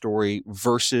somebody's story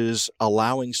versus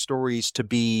allowing stories to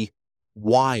be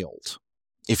wild,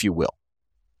 if you will.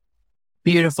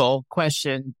 Beautiful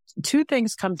question. Two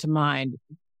things come to mind.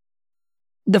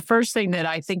 The first thing that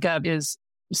I think of is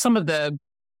some of the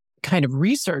kind of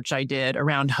research I did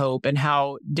around hope and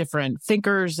how different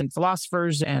thinkers and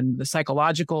philosophers and the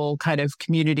psychological kind of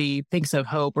community thinks of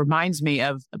hope reminds me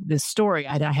of this story.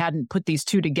 I hadn't put these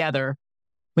two together.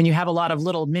 When you have a lot of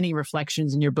little mini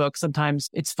reflections in your book, sometimes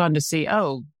it's fun to see,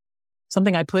 oh,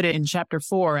 something I put in chapter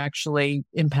 4 actually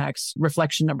impacts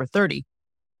reflection number 30.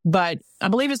 But I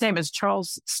believe his name is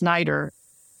Charles Snyder,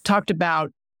 talked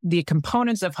about the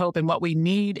components of hope and what we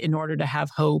need in order to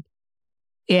have hope.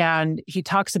 And he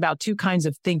talks about two kinds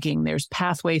of thinking. There's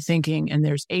pathway thinking and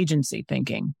there's agency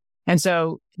thinking. And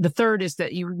so the third is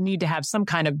that you need to have some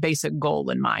kind of basic goal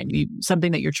in mind,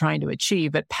 something that you're trying to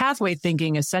achieve. But pathway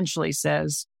thinking essentially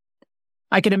says,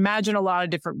 I can imagine a lot of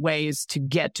different ways to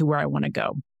get to where I want to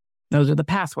go. Those are the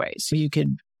pathways. So you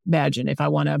could imagine if I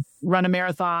want to run a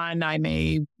marathon, I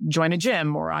may join a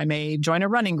gym or I may join a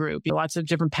running group, lots of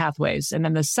different pathways. And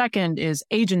then the second is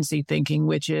agency thinking,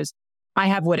 which is I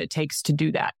have what it takes to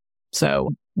do that.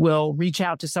 So we'll reach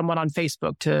out to someone on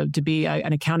Facebook to be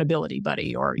an accountability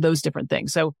buddy or those different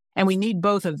things. So, and we need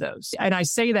both of those. And I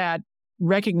say that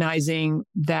recognizing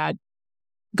that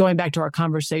going back to our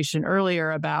conversation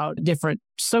earlier about different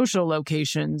social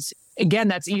locations, again,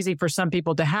 that's easy for some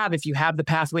people to have if you have the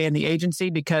pathway and the agency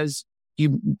because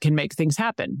you can make things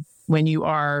happen. When you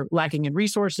are lacking in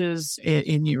resources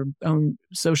in your own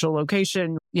social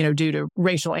location, due to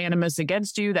racial animus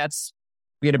against you, that's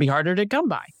going to be harder to come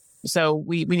by. So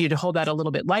we need to hold that a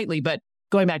little bit lightly. But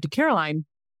going back to Caroline,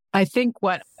 I think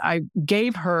what I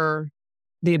gave her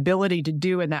the ability to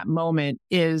do in that moment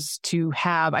is to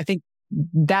have, I think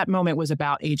that moment was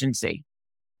about agency,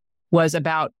 was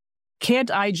about,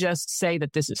 can't I just say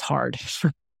that this is hard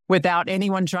without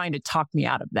anyone trying to talk me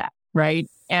out of that, right?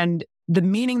 And the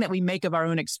meaning that we make of our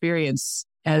own experience,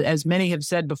 as many have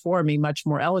said before me much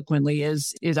more eloquently,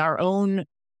 is our own.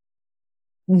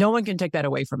 No one can take that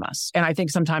away from us. And I think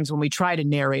sometimes when we try to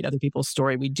narrate other people's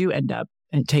story, we do end up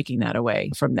taking that away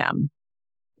from them.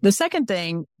 The second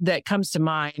thing that comes to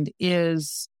mind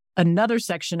is another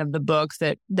section of the book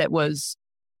that was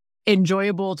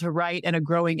enjoyable to write and a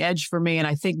growing edge for me, and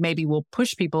I think maybe will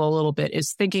push people a little bit,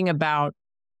 is thinking about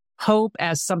hope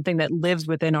as something that lives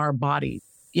within our body.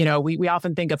 You know, we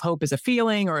often think of hope as a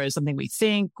feeling or as something we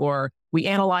think, or we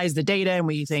analyze the data and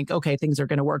we think, okay, things are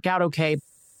going to work out okay.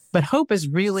 But hope is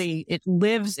really, it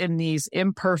lives in these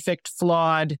imperfect,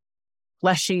 flawed,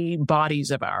 fleshy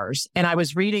bodies of ours. And I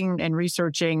was reading and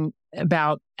researching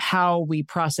about how we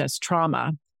process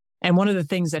trauma. And one of the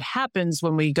things that happens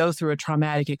when we go through a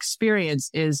traumatic experience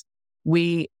is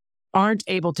we aren't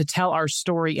able to tell our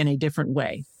story in a different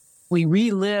way. We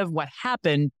relive what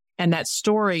happened, and that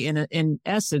story in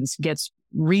essence gets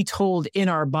retold in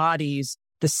our bodies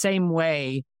the same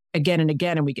way again and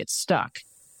again, and we get stuck.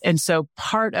 And so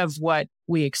part of what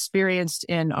we experienced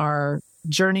in our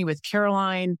journey with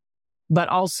Caroline, but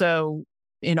also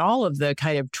in all of the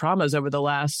kind of traumas over the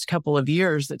last couple of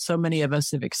years that so many of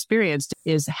us have experienced,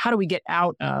 is how do we get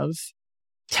out of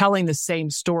telling the same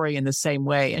story in the same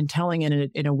way and telling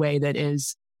it in a way that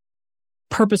is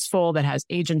purposeful, that has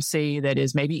agency, that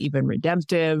is maybe even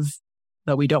redemptive,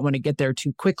 though we don't want to get there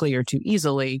too quickly or too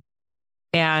easily.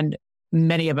 And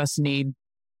many of us need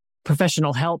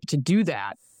professional help to do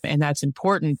that. And that's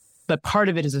important. But part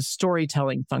of it is a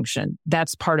storytelling function.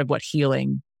 That's part of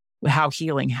how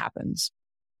healing happens.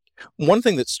 One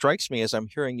thing that strikes me as I'm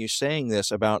hearing you saying this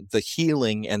about the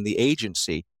healing and the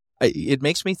agency, it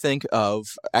makes me think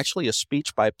of actually a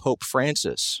speech by Pope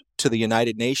Francis to the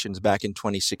United Nations back in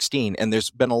 2016. And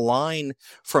there's been a line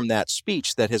from that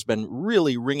speech that has been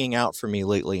really ringing out for me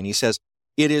lately. And he says,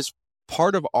 it is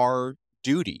part of our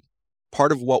duty,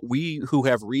 part of what we who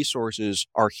have resources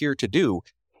are here to do,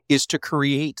 is to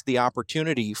create the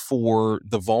opportunity for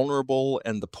the vulnerable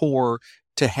and the poor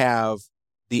to have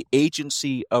the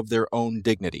agency of their own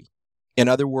dignity. In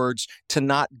other words, to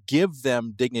not give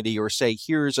them dignity or say,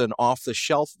 here's an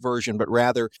off-the-shelf version, but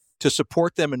rather to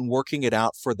support them in working it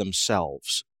out for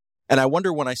themselves. And I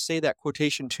wonder, when I say that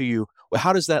quotation to you,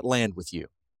 how does that land with you?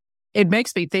 It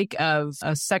makes me think of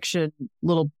a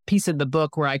little piece of the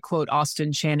book where I quote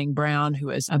Austin Channing Brown, who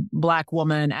is a Black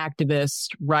woman, activist,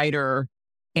 writer.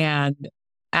 And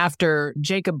after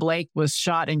Jacob Blake was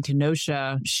shot in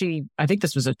Kenosha, I think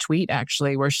this was a tweet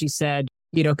actually, where she said,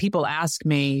 you know, people ask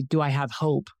me, do I have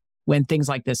hope when things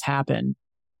like this happen?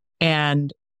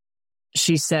 And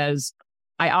she says,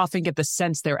 I often get the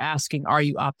sense they're asking, are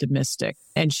you optimistic?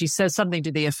 And she says something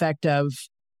to the effect of,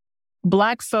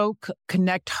 Black folk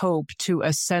connect hope to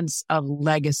a sense of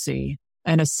legacy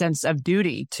and a sense of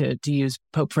duty, to use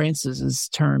Pope Francis's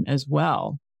term as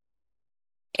well.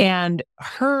 And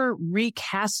her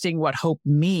recasting what hope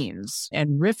means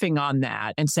and riffing on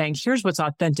that and saying, here's what's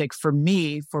authentic for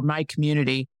me, for my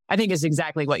community, I think is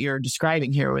exactly what you're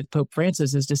describing here with Pope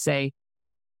Francis, is to say,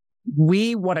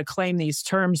 we want to claim these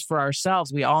terms for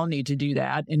ourselves. We all need to do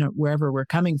that wherever we're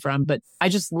coming from. But I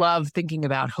just love thinking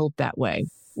about hope that way.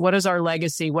 What is our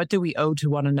legacy? What do we owe to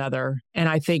one another? And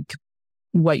I think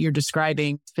what you're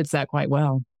describing fits that quite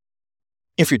well.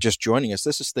 If you're just joining us,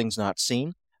 this is Things Not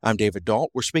Seen. I'm David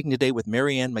Dault. We're speaking today with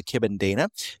Marianne McKibben Dana.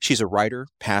 She's a writer,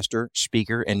 pastor,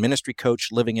 speaker, and ministry coach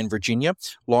living in Virginia.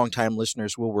 Longtime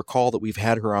listeners will recall that we've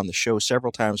had her on the show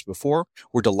several times before.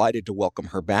 We're delighted to welcome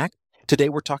her back. Today,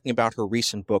 we're talking about her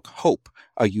recent book, Hope,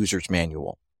 A User's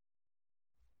Manual.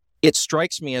 It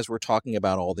strikes me as we're talking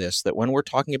about all this that when we're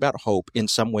talking about hope, in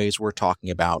some ways we're talking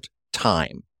about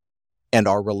time and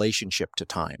our relationship to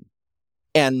time.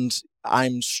 And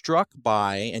I'm struck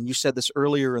by, and you said this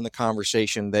earlier in the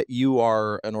conversation, that you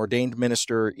are an ordained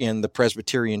minister in the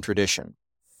Presbyterian tradition.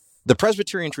 The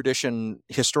Presbyterian tradition,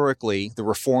 historically, the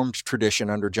Reformed tradition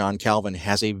under John Calvin,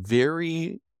 has a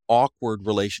very awkward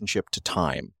relationship to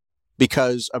time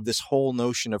because of this whole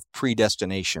notion of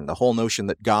predestination, the whole notion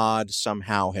that God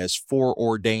somehow has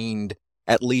foreordained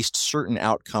at least certain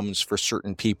outcomes for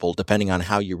certain people, depending on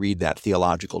how you read that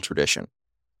theological tradition.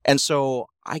 And so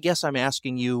I guess I'm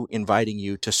inviting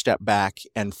you to step back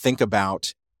and think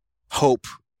about hope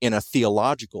in a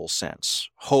theological sense,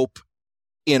 hope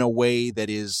in a way that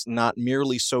is not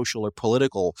merely social or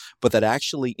political, but that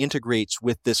actually integrates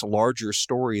with this larger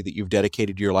story that you've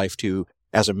dedicated your life to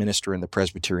as a minister in the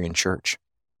Presbyterian Church?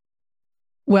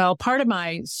 Well, part of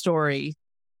my story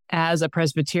as a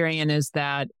Presbyterian is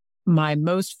that my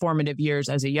most formative years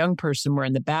as a young person were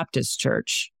in the Baptist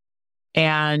church.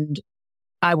 And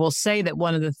I will say that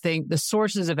one of the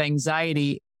sources of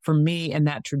anxiety for me in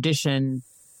that tradition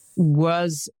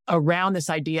was around this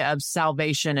idea of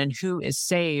salvation and who is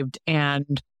saved.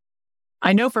 And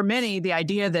I know for many, the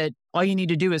idea that all you need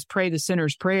to do is pray the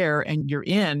sinner's prayer and you're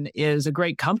in is a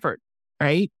great comfort,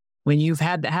 right? When you've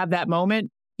had to have that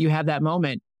moment, you have that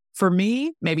moment. For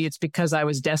me, maybe it's because I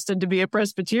was destined to be a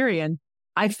Presbyterian,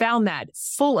 I found that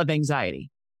full of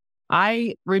anxiety.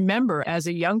 I remember as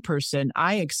a young person,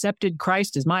 I accepted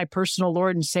Christ as my personal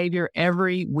Lord and Savior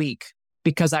every week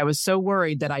because I was so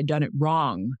worried that I'd done it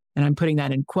wrong. And I'm putting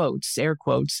that in quotes, air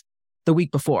quotes, the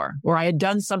week before, or I had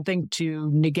done something to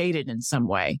negate it in some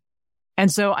way.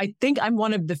 And so I think I'm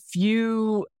one of the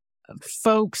few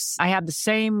folks, I have the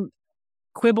same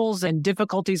quibbles and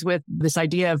difficulties with this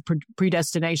idea of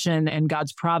predestination and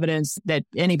God's providence that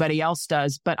anybody else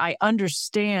does. But I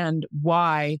understand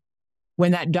why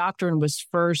when that doctrine was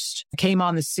first came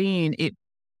on the scene, it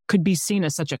could be seen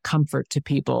as such a comfort to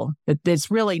people, that it's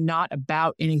really not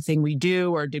about anything we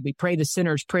do or did we pray the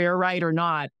sinner's prayer right or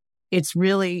not. It's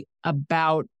really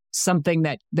about something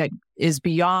that is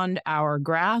beyond our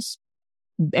grasp,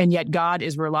 and yet God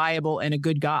is reliable and a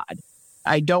good God.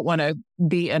 I don't want to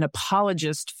be an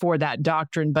apologist for that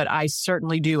doctrine, but I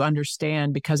certainly do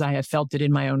understand because I have felt it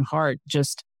in my own heart.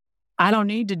 Just, I don't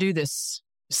need to do this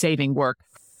saving work.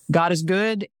 God is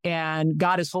good and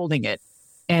God is holding it.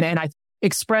 And I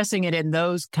expressing it in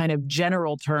those kind of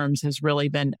general terms has really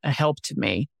been a help to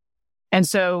me. And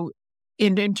so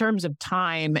in terms of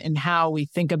time and how we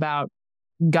think about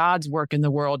God's work in the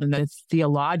world and the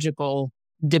theological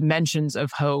dimensions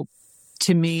of hope,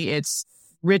 to me, it's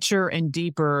richer and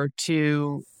deeper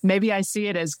to, maybe I see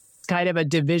it as kind of a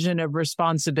division of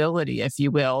responsibility, if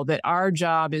you will, that our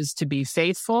job is to be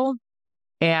faithful.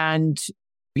 And,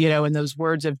 you know, in those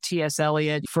words of T.S.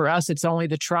 Eliot, for us, it's only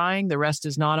the trying, the rest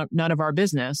is none of our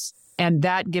business. And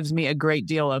that gives me a great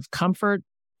deal of comfort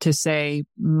to say,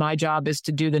 my job is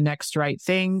to do the next right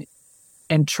thing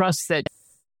and trust that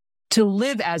to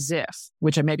live as if,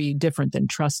 which I may be different than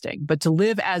trusting, but to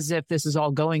live as if this is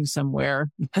all going somewhere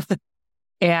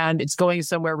and it's going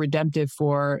somewhere redemptive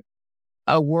for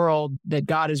a world that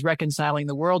God is reconciling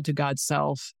the world to God's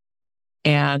self.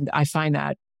 And I find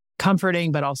that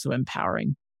comforting, but also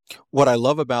empowering. What I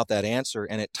love about that answer,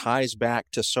 and it ties back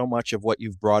to so much of what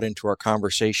you've brought into our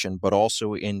conversation, but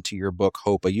also into your book,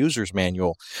 Hope, a User's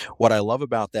Manual. What I love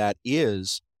about that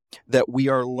is that we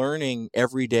are learning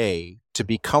every day to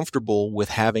be comfortable with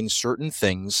having certain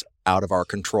things out of our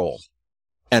control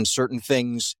and certain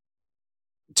things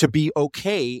to be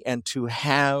okay and to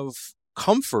have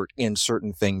comfort in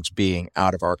certain things being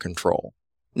out of our control.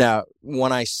 Now,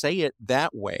 when I say it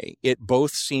that way, it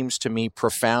both seems to me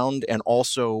profound and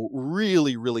also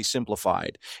really, really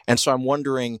simplified. And so I'm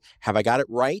wondering, have I got it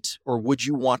right? Or would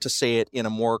you want to say it in a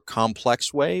more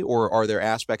complex way? Or are there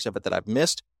aspects of it that I've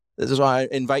missed? This is why I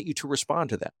invite you to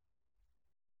respond to that.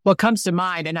 What comes to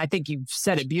mind, and I think you've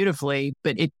said it beautifully,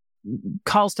 but it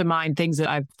calls to mind things that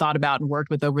I've thought about and worked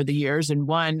with over the years. And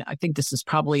one, I think this is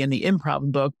probably in the Improv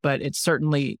book, but it's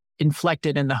certainly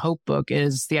inflected in the Hope book,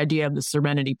 is the idea of the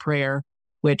Serenity Prayer,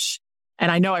 which,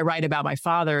 and I know I write about my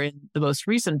father in the most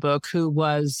recent book, who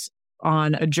was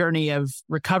on a journey of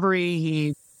recovery.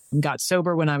 He got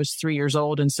sober when I was 3 years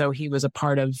old. And so he was a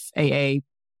part of AA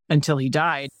until he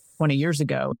died 20 years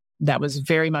ago. That was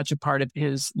very much a part of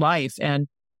his life. And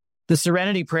the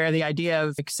Serenity Prayer, the idea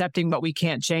of accepting what we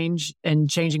can't change and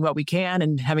changing what we can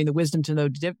and having the wisdom to know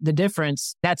the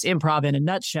difference, that's improv in a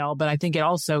nutshell. But I think it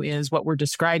also is what we're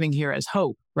describing here as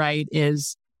hope, right?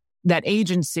 Is that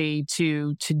agency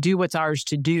to do what's ours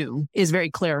to do is very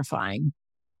clarifying.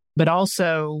 But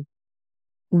also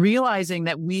realizing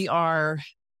that we are,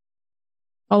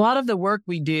 a lot of the work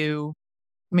we do,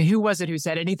 I mean, who was it who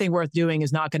said anything worth doing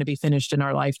is not going to be finished in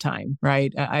our lifetime,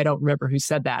 right? I don't remember who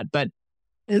said that, but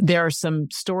there are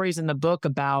some stories in the book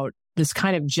about this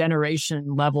kind of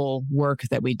generation level work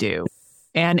that we do.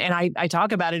 And I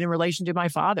talk about it in relation to my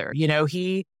father. You know,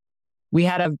 we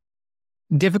had a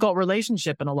difficult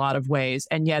relationship in a lot of ways,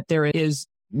 and yet there is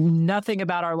nothing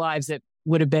about our lives that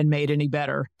would have been made any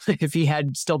better if he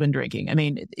had still been drinking. I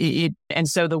mean, and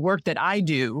so the work that I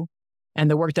do and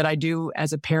the work that I do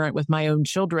as a parent with my own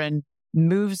children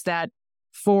moves that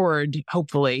forward,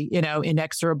 hopefully, you know,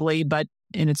 inexorably, but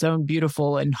in its own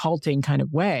beautiful and halting kind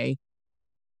of way.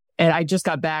 And I just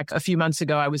got back a few months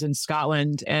ago. I was in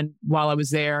Scotland. And while I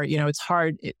was there, it's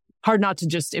hard not to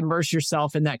just immerse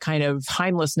yourself in that kind of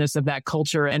timelessness of that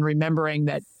culture and remembering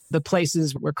that the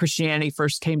places where Christianity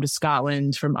first came to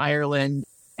Scotland from Ireland.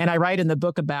 And I write in the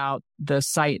book about the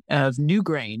site of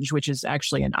Newgrange, which is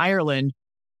actually in Ireland.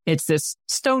 It's this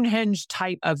Stonehenge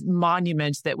type of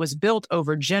monument that was built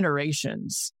over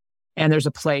generations. And there's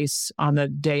a place on the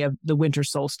day of the winter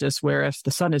solstice where if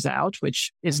the sun is out,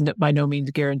 which is by no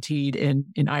means guaranteed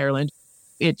in Ireland,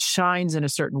 it shines in a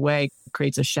certain way,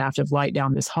 creates a shaft of light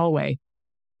down this hallway.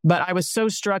 But I was so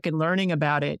struck in learning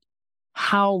about it,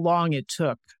 how long it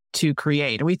took to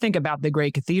create. And we think about the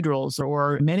great cathedrals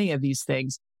or many of these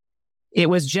things. It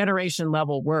was generation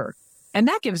level work. And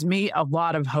that gives me a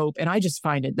lot of hope. And I just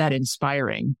find it that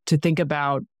inspiring to think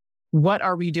about what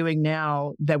are we doing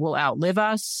now that will outlive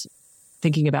us?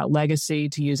 Thinking about legacy,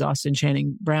 to use Austin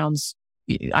Channing Brown's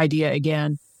idea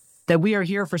again, that we are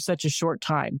here for such a short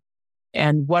time.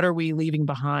 And what are we leaving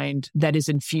behind that is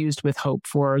infused with hope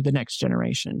for the next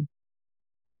generation?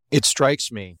 It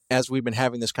strikes me, as we've been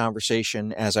having this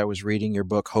conversation, as I was reading your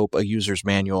book, Hope, A User's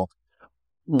Manual,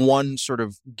 one sort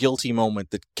of guilty moment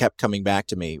that kept coming back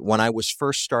to me. When I was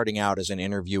first starting out as an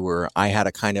interviewer, I had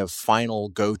a kind of final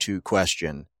go-to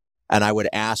question. And I would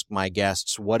ask my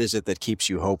guests, what is it that keeps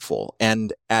you hopeful?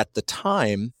 And at the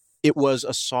time, it was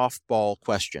a softball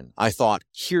question. I thought,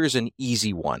 here's an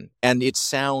easy one. And it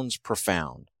sounds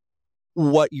profound.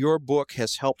 What your book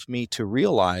has helped me to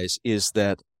realize is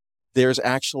that there's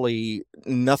actually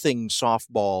nothing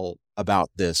softball about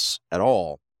this at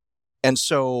all. And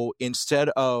so instead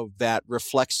of that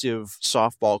reflexive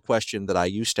softball question that I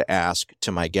used to ask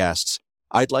to my guests,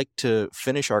 I'd like to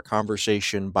finish our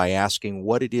conversation by asking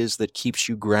what it is that keeps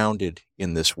you grounded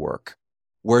in this work.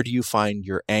 Where do you find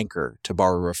your anchor, to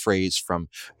borrow a phrase from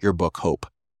your book, Hope?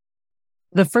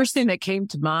 The first thing that came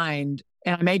to mind,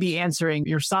 and I may be answering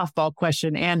your softball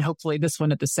question and hopefully this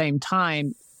one at the same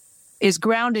time, is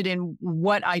grounded in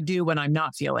what I do when I'm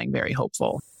not feeling very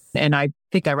hopeful. And I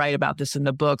think I write about this in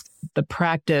the book, the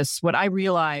practice, what I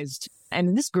realized,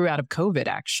 and this grew out of COVID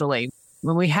actually,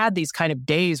 when we had these kind of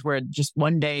days where just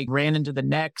one day ran into the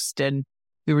next, and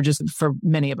we were just, for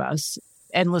many of us,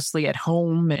 endlessly at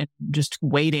home and just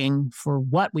waiting for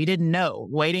what we didn't know,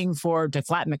 waiting for to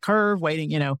flatten the curve,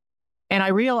 waiting, And I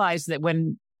realized that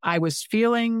when I was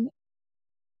feeling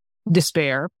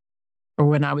despair, or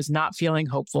when I was not feeling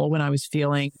hopeful, when I was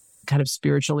feeling kind of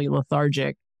spiritually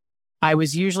lethargic, I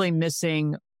was usually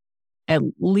missing at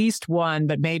least one,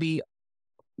 but maybe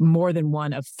more than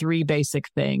one of three basic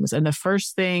things. And the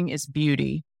first thing is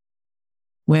beauty.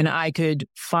 When I could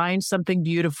find something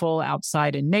beautiful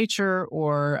outside in nature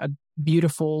or a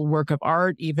beautiful work of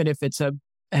art, even if it's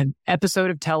an episode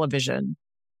of television,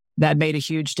 that made a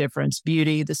huge difference.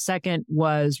 Beauty. The second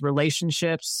was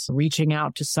relationships, reaching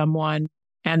out to someone.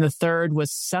 And the third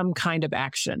was some kind of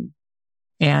action.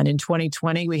 And in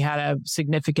 2020, we had a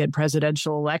significant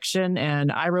presidential election,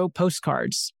 and I wrote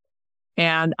postcards.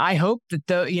 And I hope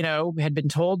that had been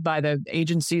told by the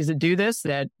agencies that do this,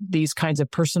 that these kinds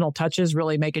of personal touches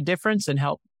really make a difference and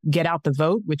help get out the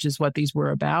vote, which is what these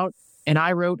were about. And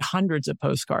I wrote hundreds of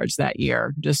postcards that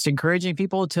year, just encouraging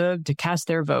people to cast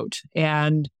their vote.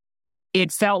 And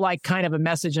it felt like kind of a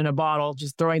message in a bottle,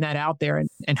 just throwing that out there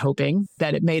and hoping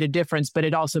that it made a difference, but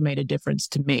it also made a difference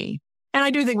to me. And I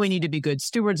do think we need to be good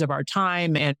stewards of our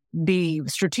time and be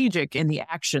strategic in the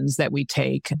actions that we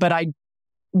take. But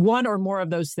one or more of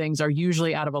those things are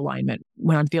usually out of alignment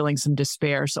when I'm feeling some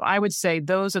despair. So I would say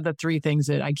those are the three things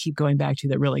that I keep going back to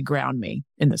that really ground me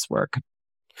in this work.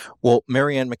 Well,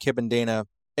 Marianne McKibben Dana,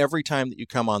 every time that you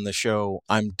come on the show,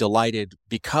 I'm delighted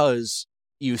because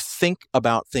you think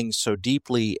about things so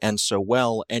deeply and so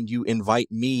well, and you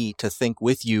invite me to think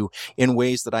with you in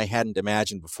ways that I hadn't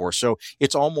imagined before. So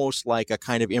it's almost like a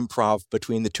kind of improv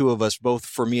between the two of us, both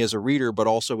for me as a reader, but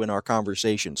also in our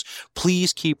conversations.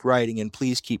 Please keep writing and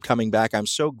please keep coming back. I'm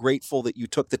so grateful that you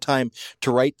took the time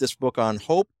to write this book on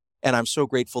hope, and I'm so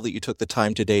grateful that you took the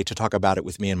time today to talk about it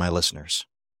with me and my listeners.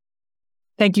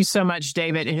 Thank you so much,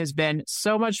 David. It has been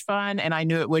so much fun, and I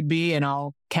knew it would be, and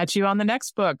I'll catch you on the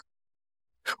next book.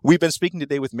 We've been speaking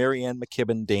today with Marianne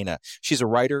McKibben Dana. She's a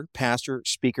writer, pastor,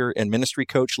 speaker, and ministry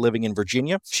coach living in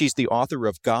Virginia. She's the author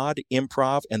of God,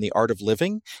 Improv, and the Art of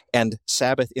Living, and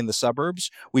Sabbath in the Suburbs.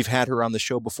 We've had her on the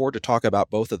show before to talk about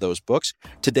both of those books.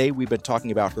 Today, we've been talking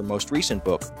about her most recent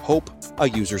book, Hope, A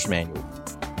User's Manual.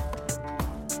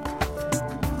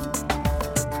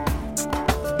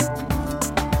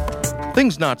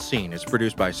 Things Not Seen is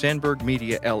produced by Sandberg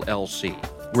Media, LLC.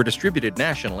 We're distributed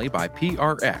nationally by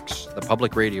PRX, the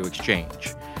Public Radio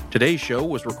Exchange. Today's show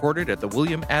was recorded at the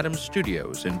William Adams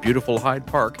Studios in beautiful Hyde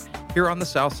Park here on the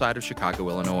south side of Chicago,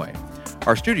 Illinois.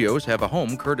 Our studios have a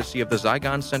home courtesy of the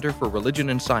Zygon Center for Religion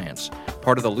and Science,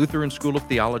 part of the Lutheran School of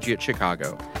Theology at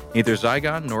Chicago. Neither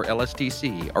Zygon nor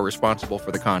LSTC are responsible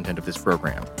for the content of this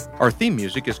program. Our theme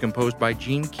music is composed by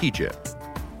Gene Kija.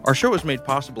 Our show is made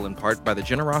possible in part by the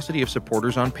generosity of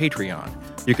supporters on Patreon.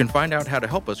 You can find out how to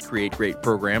help us create great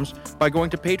programs by going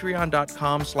to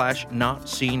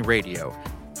patreon.com/notseenradio.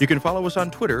 You can follow us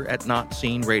on Twitter at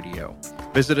notseenradio.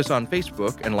 Visit us on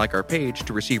Facebook and like our page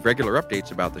to receive regular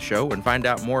updates about the show and find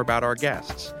out more about our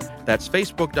guests. That's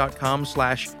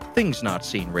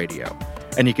facebook.com/thingsnotseenradio.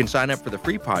 And you can sign up for the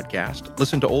free podcast,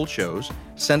 listen to old shows,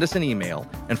 send us an email,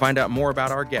 and find out more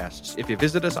about our guests if you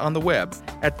visit us on the web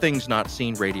at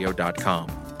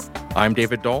thingsnotseenradio.com. I'm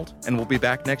David Dault, and we'll be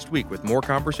back next week with more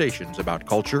conversations about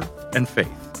culture and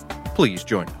faith. Please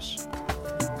join us.